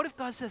marriage. But what if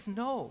God says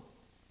no?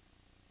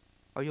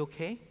 Are you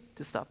okay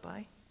to stop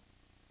by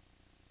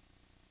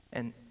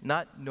and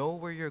not know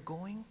where you're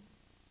going?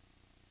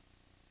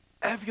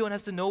 Everyone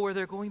has to know where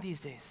they're going these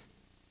days.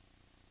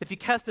 If you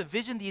cast a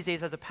vision these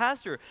days as a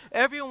pastor,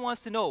 everyone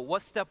wants to know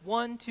what's step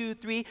 1, 2,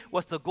 3,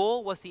 what's the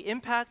goal, what's the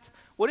impact.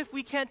 What if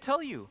we can't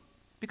tell you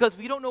because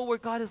we don't know where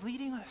God is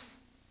leading us?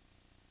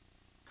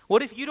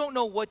 What if you don't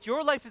know what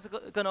your life is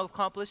going to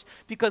accomplish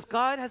because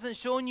God hasn't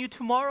shown you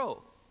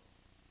tomorrow?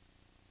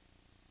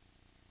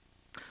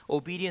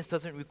 Obedience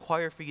doesn't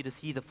require for you to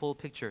see the full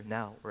picture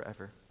now or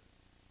ever.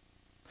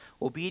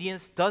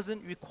 Obedience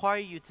doesn't require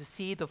you to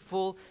see the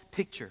full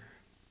picture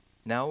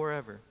now or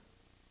ever.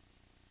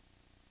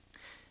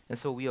 And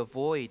so we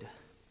avoid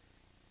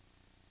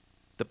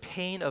the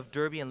pain of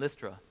Derbe and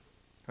Lystra,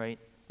 right?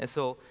 And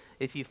so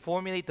if you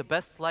formulate the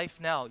best life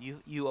now,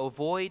 you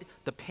avoid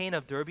the pain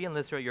of Derbe and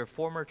Lystra, your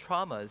former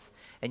traumas,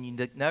 and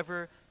you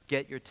never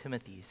get your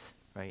Timothys,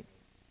 right?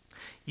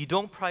 You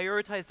don't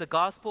prioritize the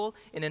gospel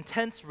in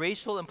intense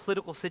racial and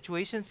political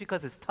situations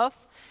because it's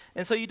tough,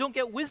 and so you don't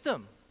get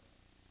wisdom,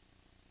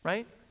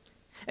 right?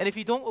 And if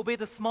you don't obey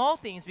the small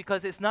things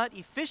because it's not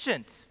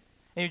efficient,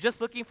 and you're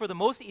just looking for the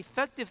most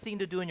effective thing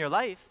to do in your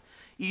life,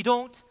 you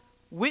don't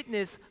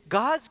witness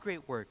God's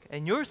great work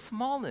and your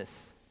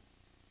smallness.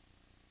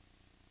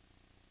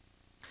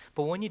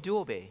 But when you do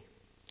obey,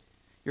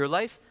 your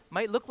life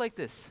might look like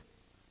this.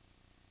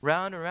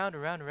 Round and round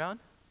and round and round.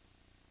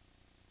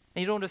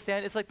 And you don't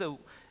understand? It's like the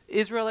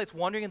Israelites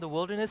wandering in the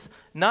wilderness,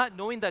 not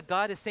knowing that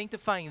God is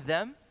sanctifying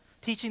them,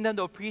 teaching them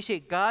to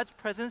appreciate God's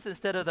presence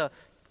instead of the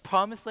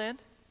promised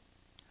land.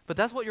 But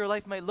that's what your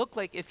life might look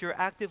like if you're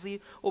actively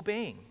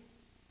obeying.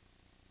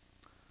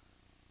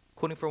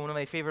 Quoting from one of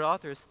my favorite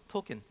authors,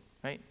 Tolkien,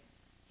 right?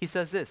 He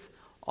says this,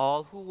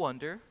 all who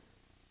wander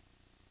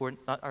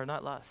are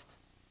not lost.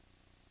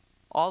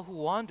 All who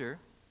wander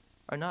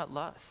are not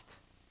lost.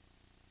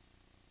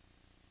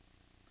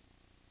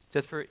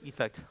 Just for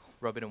effect,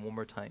 rub it in one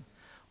more time.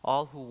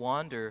 All who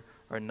wander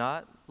are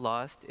not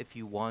lost if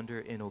you wander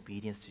in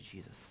obedience to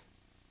Jesus.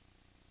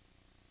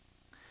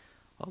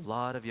 A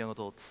lot of young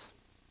adults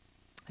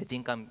I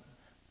think I'm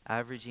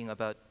averaging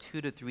about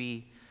 2 to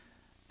 3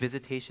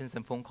 visitations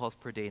and phone calls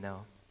per day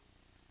now.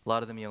 A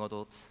lot of them young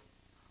adults.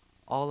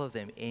 All of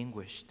them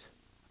anguished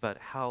about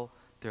how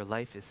their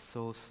life is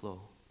so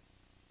slow.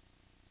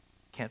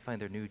 Can't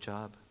find their new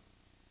job.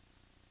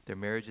 Their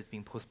marriage is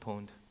being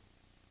postponed.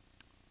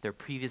 Their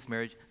previous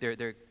marriage,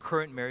 their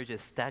current marriage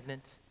is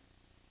stagnant.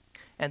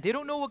 And they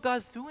don't know what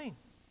God's doing.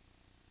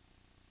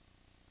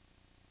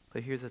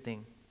 But here's the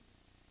thing.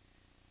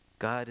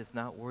 God is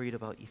not worried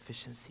about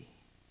efficiency.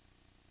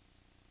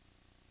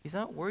 He's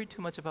not worried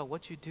too much about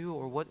what you do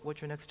or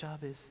what your next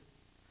job is.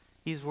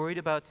 He's worried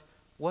about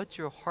what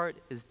your heart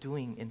is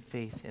doing in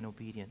faith and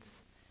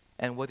obedience,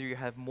 and whether you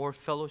have more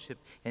fellowship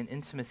and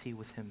intimacy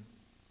with Him.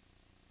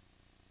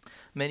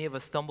 Many of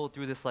us stumble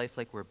through this life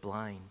like we're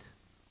blind.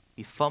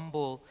 We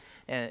fumble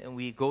and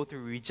we go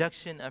through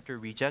rejection after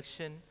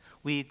rejection.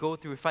 We go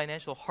through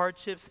financial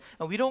hardships,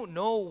 and we don't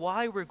know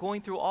why we're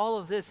going through all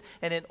of this,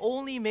 and it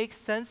only makes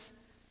sense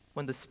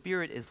when the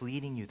Spirit is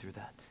leading you through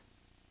that.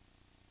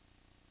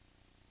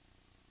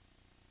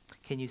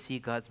 Can you see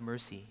God's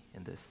mercy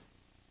in this?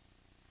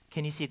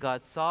 Can you see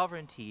God's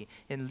sovereignty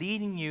in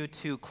leading you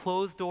to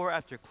closed door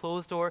after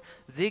closed door,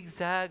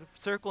 zigzag,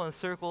 circle and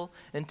circle,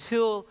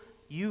 until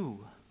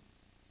you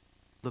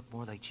look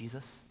more like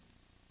Jesus?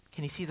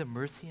 Can you see the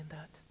mercy in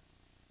that?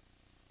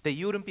 That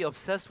you wouldn't be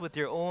obsessed with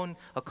your own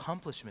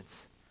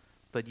accomplishments,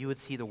 but you would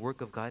see the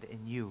work of God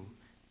in you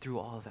through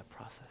all of that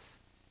process.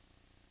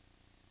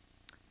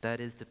 That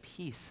is the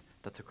peace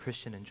that the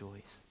Christian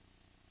enjoys.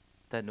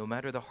 That no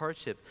matter the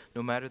hardship,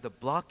 no matter the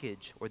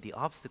blockage or the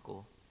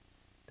obstacle,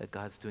 that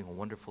God's doing a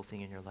wonderful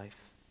thing in your life.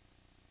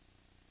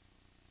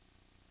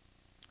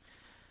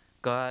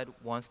 God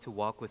wants to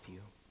walk with you.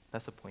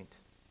 That's the point.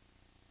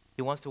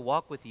 He wants to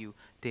walk with you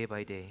day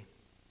by day.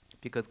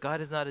 Because God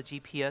is not a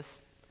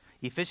GPS.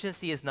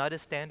 Efficiency is not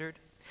His standard.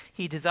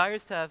 He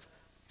desires to have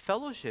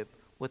fellowship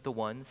with the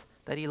ones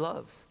that He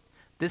loves.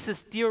 This is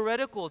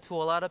theoretical to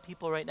a lot of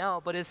people right now,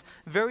 but it's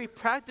very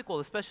practical,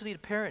 especially to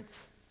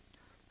parents.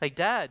 Like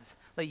dads,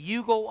 like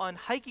you go on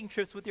hiking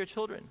trips with your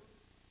children.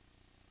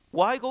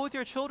 Why go with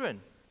your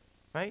children,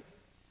 right?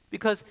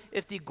 Because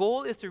if the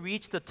goal is to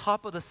reach the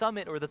top of the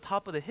summit or the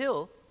top of the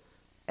hill,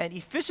 and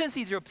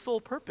efficiency is your sole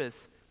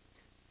purpose,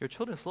 your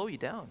children slow you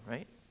down,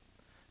 right?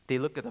 They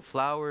look at the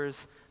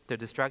flowers, they're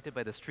distracted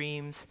by the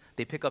streams,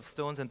 they pick up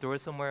stones and throw it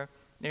somewhere,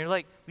 and you're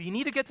like, well, you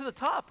need to get to the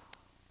top.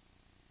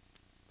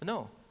 But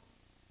no.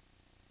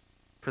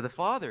 For the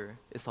father,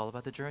 it's all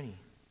about the journey.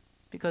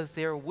 Because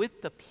they're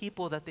with the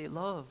people that they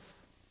love.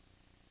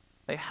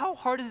 Like, how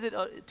hard is it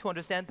to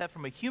understand that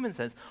from a human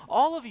sense?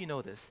 All of you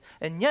know this.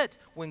 And yet,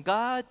 when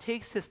God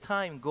takes His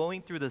time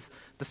going through the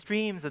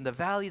streams and the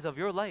valleys of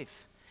your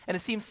life, and it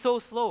seems so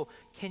slow,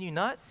 can you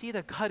not see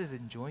that God is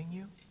enjoying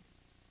you?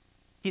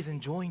 He's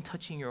enjoying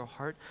touching your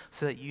heart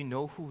so that you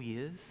know who He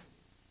is.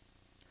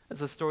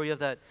 There's a story of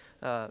that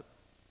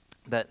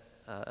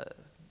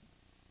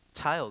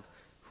child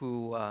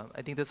who,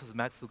 I think this was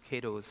Max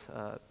Lucado's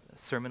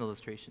sermon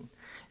illustration.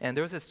 And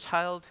there was this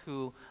child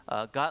who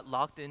got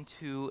locked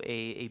into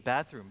a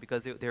bathroom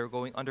because they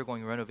were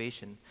undergoing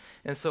renovation.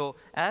 And so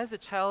as the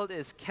child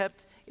is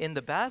kept in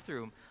the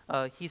bathroom,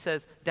 he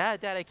says,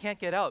 Dad, I can't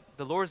get out.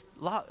 The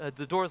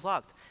door's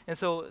locked. And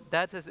so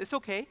Dad says, it's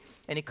okay.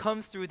 And he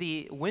comes through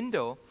the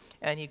window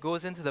and he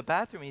goes into the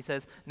bathroom and he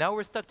says, now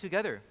we're stuck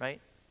together,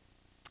 right?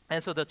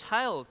 And so the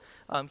child,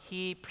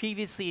 he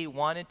previously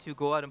wanted to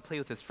go out and play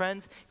with his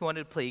friends. He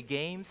wanted to play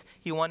games.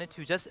 He wanted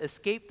to just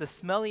escape the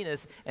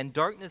smelliness and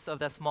darkness of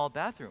that small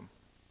bathroom.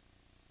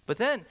 But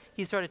then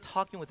he started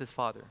talking with his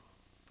father.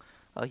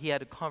 He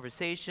had a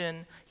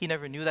conversation. He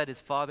never knew that his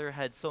father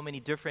had so many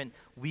different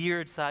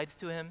weird sides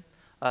to him.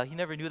 He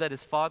never knew that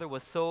his father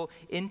was so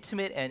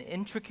intimate and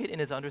intricate in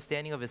his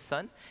understanding of his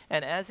son.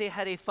 And as they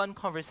had a fun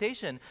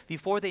conversation,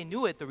 before they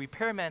knew it, the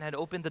repairman had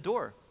opened the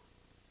door.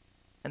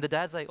 And the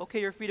dad's like,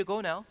 okay, you're free to go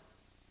now.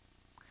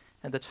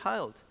 And the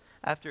child,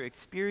 after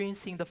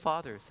experiencing the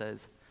father,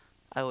 says,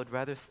 I would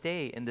rather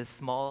stay in this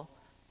small,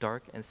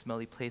 dark, and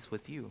smelly place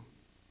with you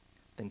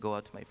than go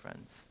out to my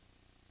friends.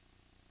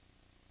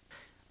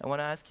 I want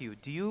to ask you,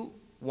 do you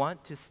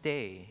want to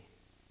stay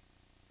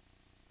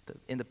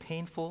in the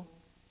painful,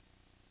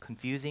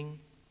 confusing,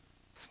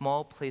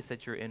 small place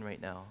that you're in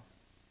right now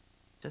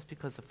just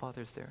because the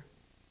Father's there?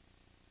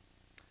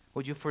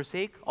 Would you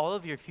forsake all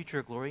of your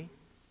future glory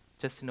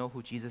just to know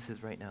who Jesus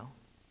is right now?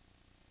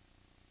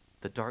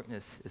 The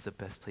darkness is the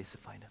best place to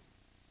find Him.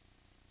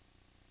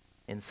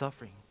 In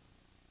suffering,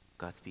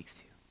 God speaks to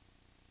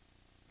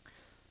you.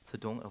 So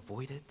don't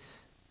avoid it.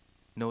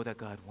 Know that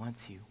God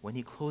wants you. When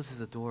He closes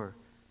the door,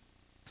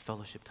 it's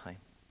fellowship time.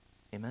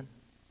 Amen?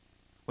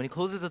 When He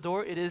closes the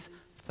door, it is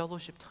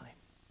fellowship time.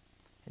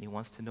 And He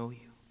wants to know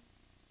you.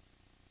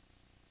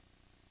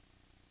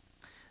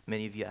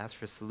 Many of you ask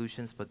for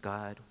solutions, but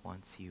God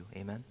wants you.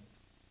 Amen?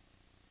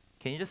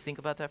 Can you just think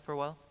about that for a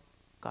while?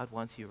 God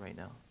wants you right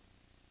now.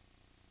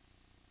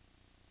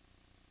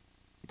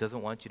 He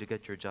doesn't want you to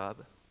get your job.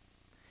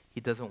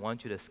 He doesn't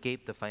want you to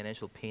escape the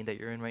financial pain that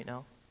you're in right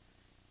now.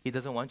 He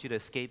doesn't want you to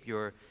escape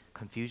your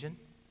confusion.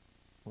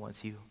 He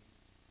wants you.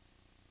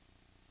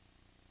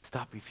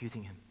 Stop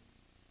refusing him.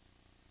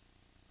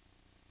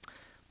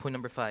 Point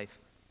number 5.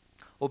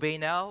 Obey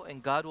now,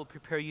 and God will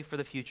prepare you for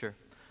the future.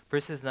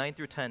 Verses 9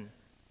 through 10.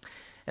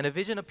 And a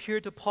vision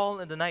appeared to Paul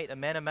in the night. A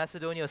man of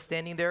Macedonia was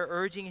standing there,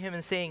 urging him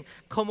and saying,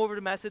 "Come over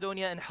to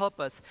Macedonia and help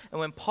us." And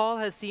when Paul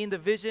had seen the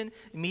vision,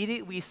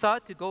 immediately we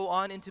sought to go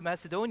on into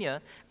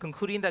Macedonia,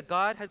 concluding that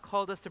God had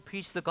called us to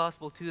preach the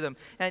gospel to them.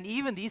 And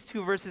even these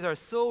 2 verses are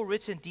so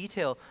rich in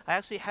detail, I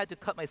actually had to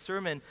cut my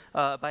sermon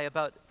by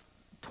about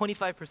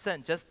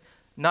 25%, just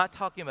not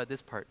talking about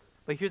this part.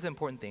 But here's the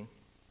important thing.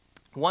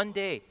 One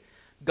day,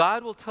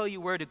 God will tell you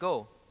where to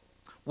go.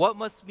 What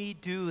must we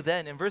do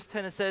then? In verse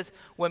 10 it says,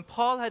 when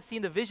Paul had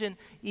seen the vision,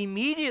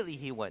 immediately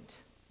he went.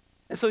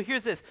 And so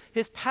here's this.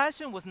 His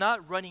passion was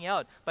not running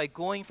out by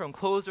going from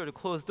closed door to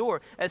closed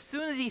door. As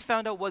soon as he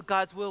found out what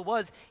God's will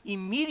was,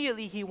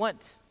 immediately he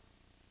went.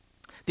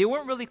 They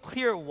weren't really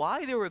clear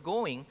why they were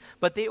going,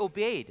 but they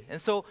obeyed.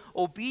 And so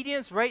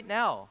obedience right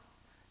now,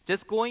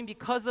 just going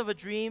because of a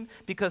dream,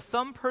 because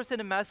some person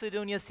in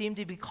Macedonia seemed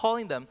to be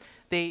calling them,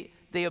 they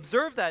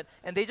observed that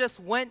and they just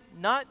went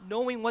not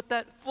knowing what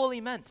that fully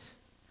meant.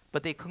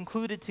 But they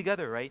concluded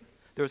together, right?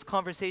 There was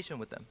conversation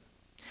with them.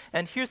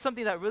 And here's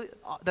something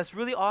that's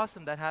really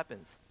awesome that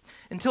happens.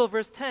 Until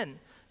verse 10,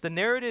 the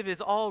narrative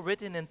is all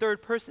written in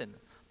third person.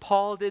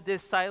 Paul did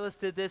this, Silas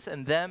did this,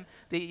 and them.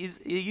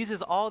 It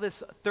uses all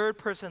this third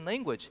person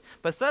language.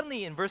 But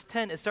suddenly in verse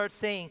 10, it starts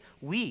saying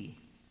we.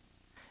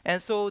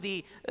 And so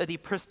the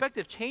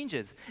perspective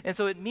changes. And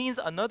so it means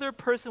another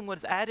person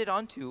was added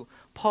onto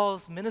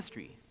Paul's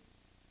ministry.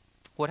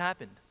 What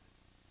happened?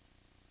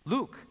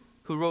 Luke,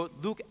 who wrote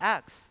Luke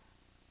Acts,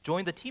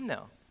 joined the team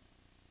now.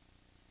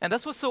 And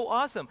that's what's so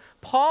awesome.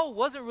 Paul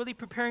wasn't really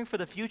preparing for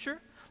the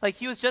future. Like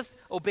he was just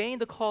obeying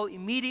the call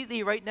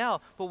immediately right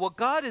now. But what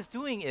God is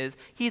doing is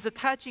he's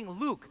attaching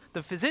Luke,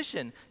 the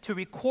physician, to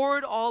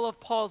record all of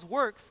Paul's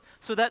works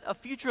so that a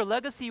future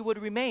legacy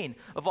would remain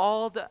of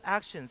all the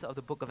actions of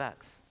the book of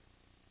Acts.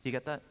 Do you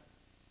get that?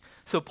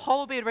 So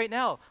Paul obeyed right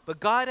now, but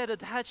God had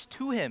attached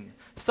to him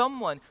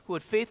someone who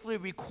would faithfully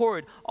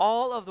record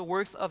all of the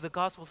works of the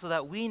gospel so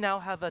that we now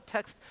have a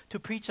text to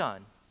preach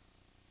on.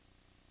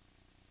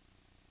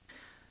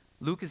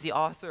 Luke is the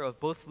author of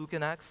both Luke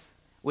and Acts.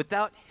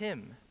 Without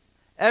him,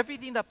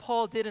 everything that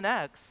Paul did in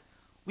Acts,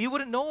 we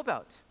wouldn't know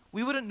about.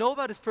 We wouldn't know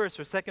about his first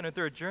or second or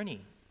third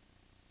journey.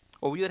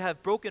 Or we would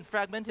have broken,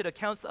 fragmented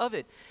accounts of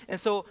it. And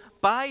so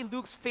by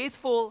Luke's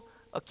faithful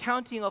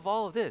accounting of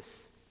all of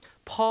this,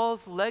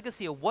 Paul's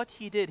legacy of what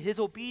he did, his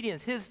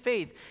obedience, his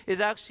faith, is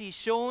actually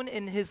shown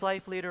in his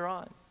life later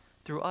on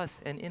through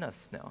us and in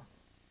us now.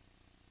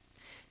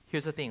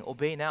 Here's the thing,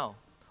 obey now.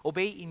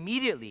 Obey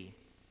immediately.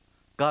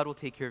 God will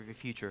take care of your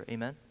future.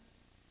 Amen?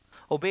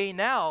 Obey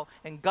now,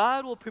 and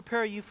God will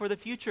prepare you for the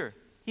future.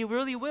 He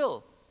really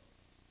will.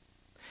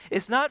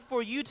 It's not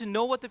for you to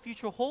know what the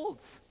future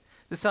holds.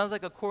 This sounds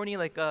like a corny,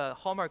 like a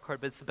Hallmark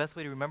card, but it's the best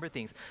way to remember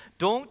things.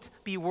 Don't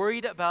be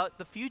worried about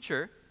the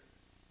future,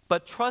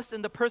 but trust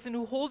in the person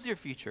who holds your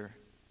future.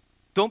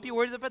 Don't be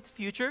worried about the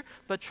future,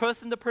 but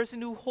trust in the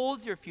person who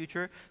holds your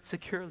future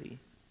securely.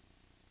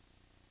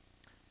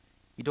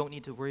 You don't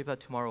need to worry about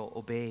tomorrow.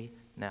 Obey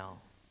now.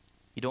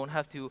 You don't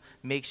have to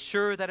make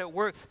sure that it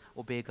works.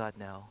 Obey God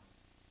now.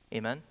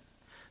 Amen?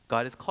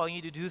 God is calling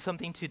you to do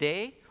something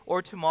today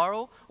or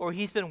tomorrow, or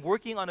he's been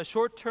working on a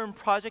short-term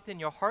project in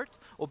your heart.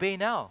 Obey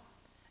now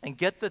and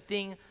get the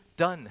thing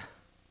done.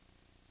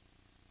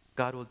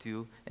 God will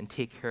do and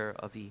take care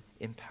of the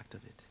impact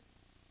of it.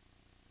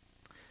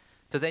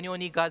 Does anyone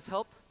need God's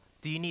help?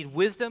 Do you need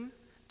wisdom?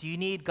 Do you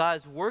need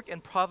God's work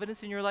and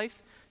providence in your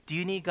life? Do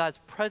you need God's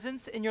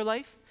presence in your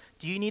life?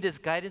 Do you need his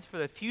guidance for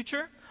the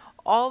future?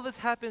 All of this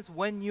happens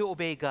when you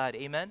obey God.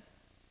 Amen?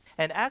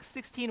 And Acts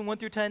 16, 1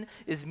 through 10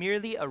 is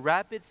merely a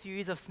rapid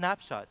series of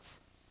snapshots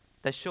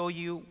that show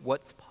you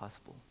what's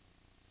possible.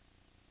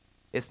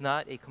 It's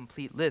not a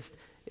complete list.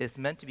 It's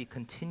meant to be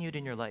continued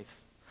in your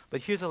life.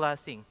 But here's the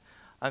last thing.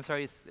 I'm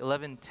sorry, it's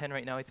 11:10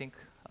 right now, I think.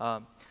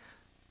 But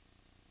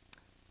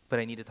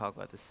I need to talk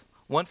about this.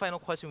 One final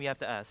question we have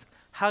to ask.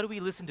 How do we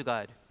listen to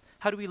God?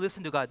 How do we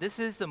listen to God? This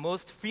is the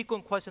most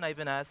frequent question I've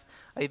been asked.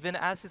 I've been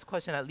asked this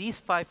question at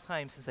least 5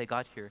 times since I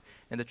got here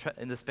in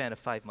the span of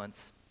 5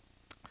 months.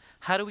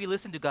 How do we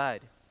listen to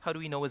God? How do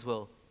we know his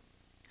will?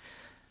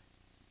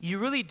 You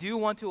really do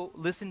want to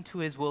listen to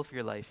his will for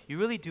your life. You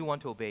really do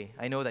want to obey.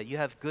 I know that. You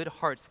have good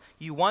hearts.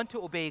 You want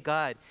to obey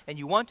God, and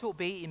you want to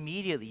obey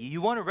immediately. You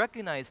want to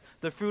recognize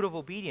the fruit of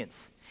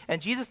obedience.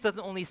 And Jesus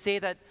doesn't only say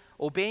that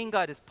obeying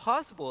God is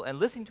possible and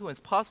listening to him is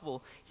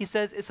possible. He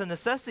says it's a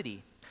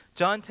necessity.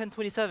 John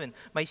 10:27,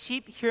 my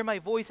sheep hear my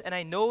voice, and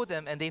I know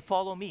them, and they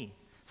follow me.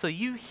 So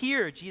you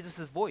hear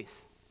Jesus'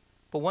 voice.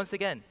 But once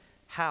again,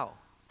 how?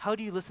 How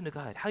do you listen to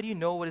God? How do you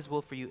know what his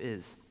will for you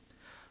is?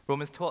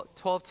 Romans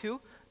 12:2,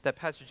 that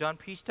Pastor John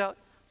preached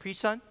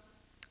on,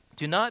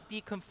 Do not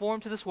be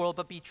conformed to this world,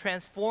 but be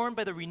transformed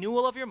by the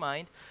renewal of your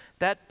mind,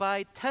 that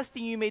by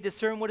testing you may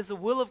discern what is the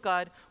will of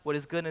God, what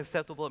is good and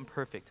acceptable and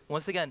perfect.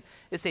 Once again,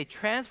 it's a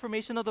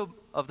transformation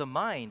of the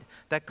mind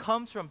that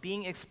comes from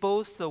being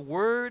exposed to the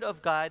Word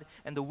of God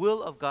and the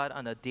will of God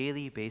on a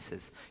daily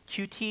basis.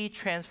 QT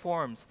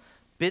transforms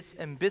bits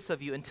and bits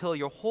of you until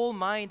your whole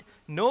mind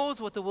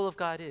knows what the will of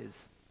God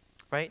is,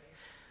 right?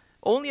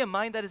 Only a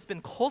mind that has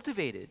been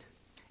cultivated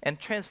and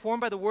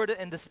transformed by the Word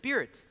and the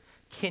Spirit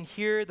can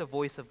hear the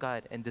voice of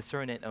God and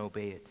discern it and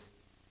obey it.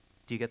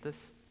 Do you get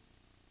this?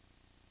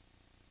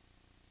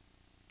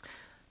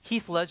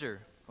 Heath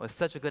Ledger was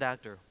such a good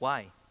actor.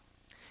 Why?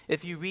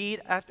 If you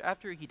read,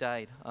 after he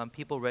died,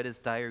 people read his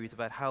diaries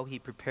about how he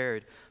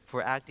prepared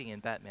for acting in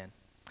Batman.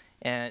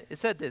 And it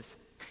said this: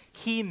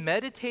 he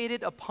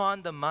meditated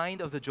upon the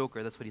mind of the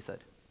Joker. That's what he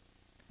said.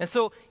 And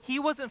so he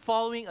wasn't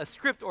following a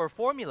script or a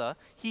formula.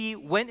 He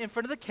went in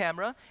front of the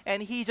camera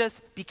and he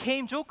just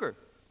became Joker.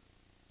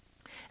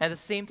 And the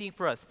same thing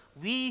for us.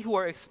 We who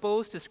are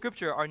exposed to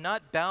Scripture are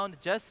not bound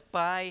just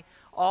by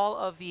all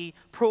of the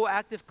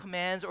proactive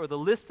commands or the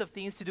list of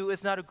things to do.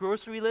 It's not a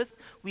grocery list.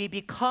 We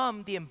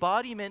become the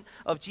embodiment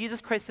of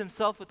Jesus Christ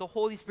himself with the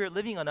Holy Spirit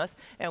living on us,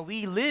 and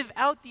we live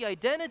out the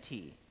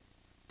identity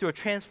through a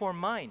transformed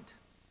mind.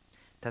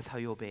 That's how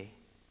you obey.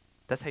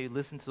 That's how you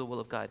listen to the will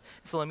of God.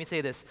 So let me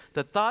say this.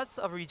 The thoughts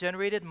of a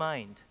regenerated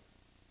mind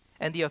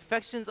and the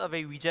affections of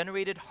a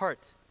regenerated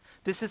heart,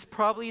 this is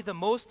probably the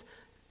most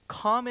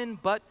common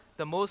but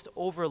the most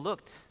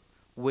overlooked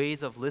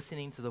ways of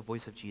listening to the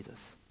voice of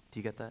Jesus. Do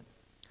you get that?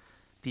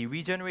 The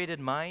regenerated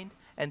mind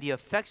and the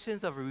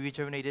affections of a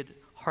regenerated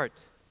heart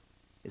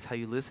is how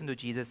you listen to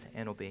Jesus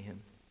and obey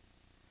him.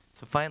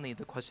 So finally,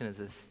 the question is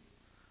this.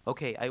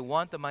 Okay, I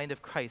want the mind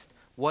of Christ.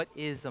 What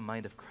is the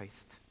mind of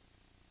Christ?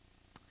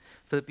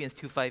 Philippians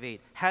 2:5-8.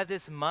 Have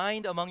this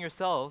mind among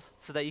yourselves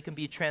so that you can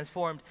be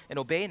transformed and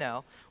obey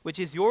now, which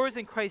is yours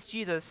in Christ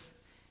Jesus.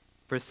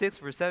 Verse 6,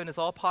 verse 7 is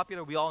all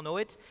popular. We all know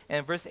it.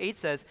 And verse 8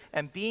 says,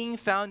 and being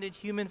found in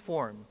human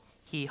form,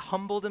 he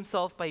humbled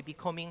himself by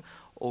becoming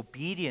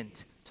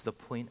obedient to the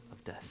point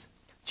of death.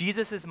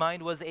 Jesus'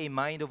 mind was a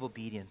mind of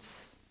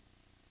obedience.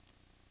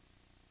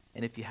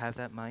 And if you have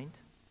that mind,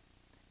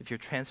 if you're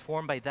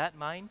transformed by that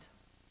mind,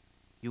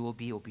 you will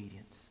be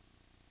obedient.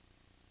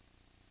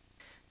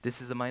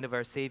 This is the mind of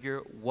our Savior.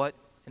 What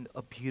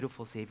a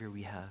beautiful Savior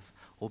we have.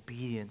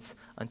 Obedience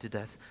unto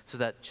death, so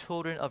that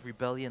children of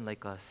rebellion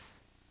like us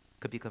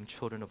could become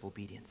children of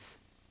obedience.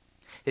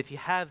 If you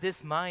have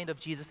this mind of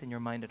Jesus in your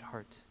mind and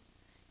heart,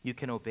 you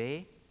can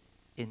obey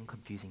in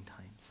confusing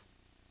times.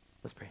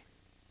 Let's pray.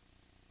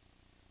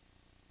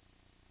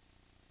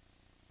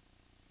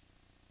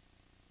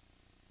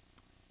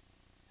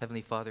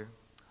 Heavenly Father,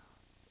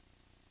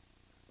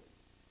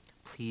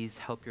 please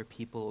help your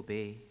people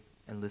obey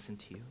and listen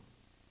to you.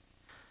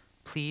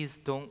 Please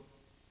don't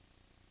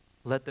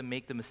let them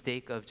make the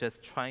mistake of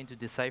just trying to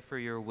decipher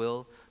your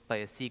will by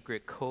a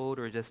secret code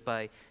or just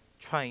by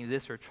trying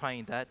this or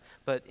trying that,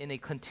 but in a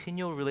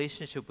continual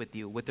relationship with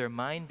you, with their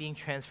mind being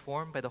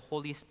transformed by the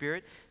Holy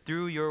Spirit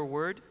through your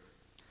word.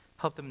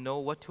 Help them know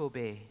what to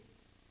obey.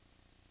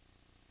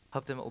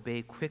 Help them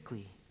obey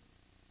quickly,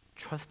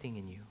 trusting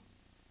in you,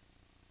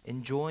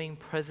 enjoying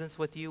presence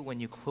with you when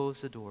you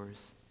close the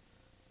doors,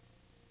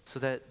 so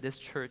that this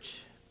church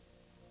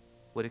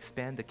would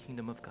expand the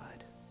kingdom of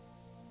God.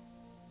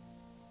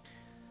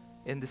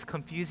 In this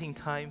confusing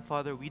time,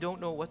 Father, we don't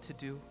know what to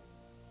do.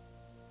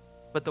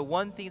 But the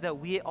one thing that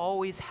we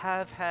always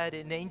have had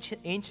in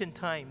ancient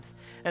times,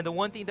 and the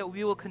one thing that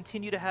we will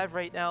continue to have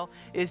right now,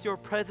 is your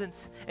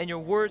presence and your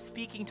word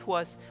speaking to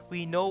us.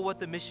 We know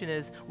what the mission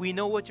is. We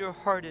know what your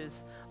heart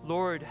is.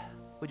 Lord,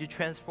 would you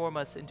transform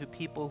us into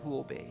people who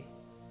obey?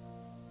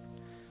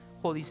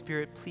 Holy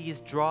Spirit,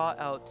 please draw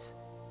out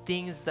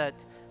things that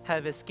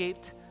have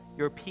escaped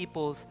your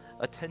people's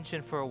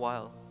attention for a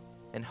while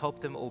and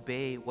help them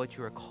obey what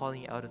you are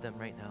calling out of them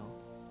right now.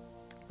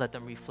 Let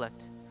them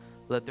reflect.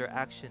 Let their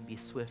action be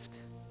swift,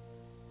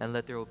 and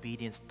let their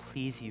obedience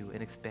please you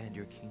and expand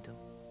your kingdom.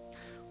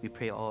 We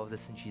pray all of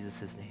this in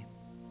Jesus' name.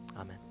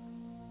 Amen.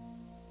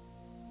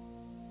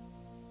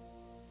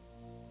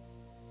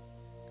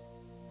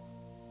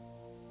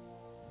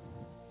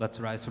 Let's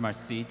rise from our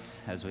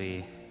seats as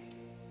we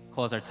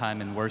close our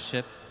time in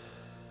worship.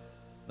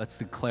 Let's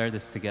declare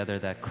this together,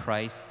 that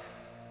Christ,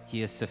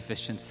 he is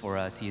sufficient for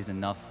us, he is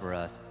enough for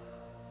us,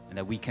 and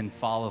that we can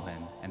follow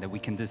him, and that we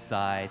can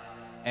decide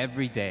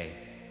every day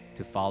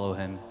to follow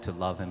him, to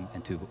love him,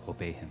 and to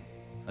obey him.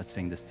 Let's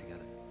sing this together.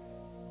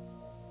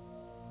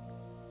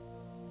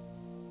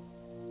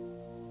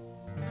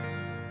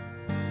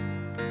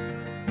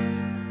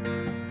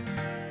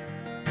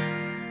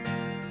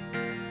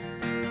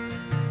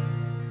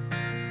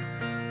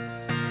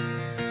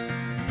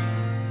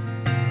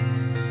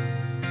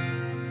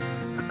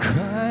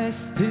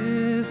 Christ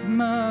is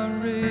my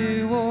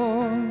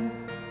reward,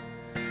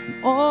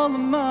 all of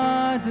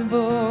my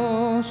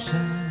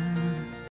devotion.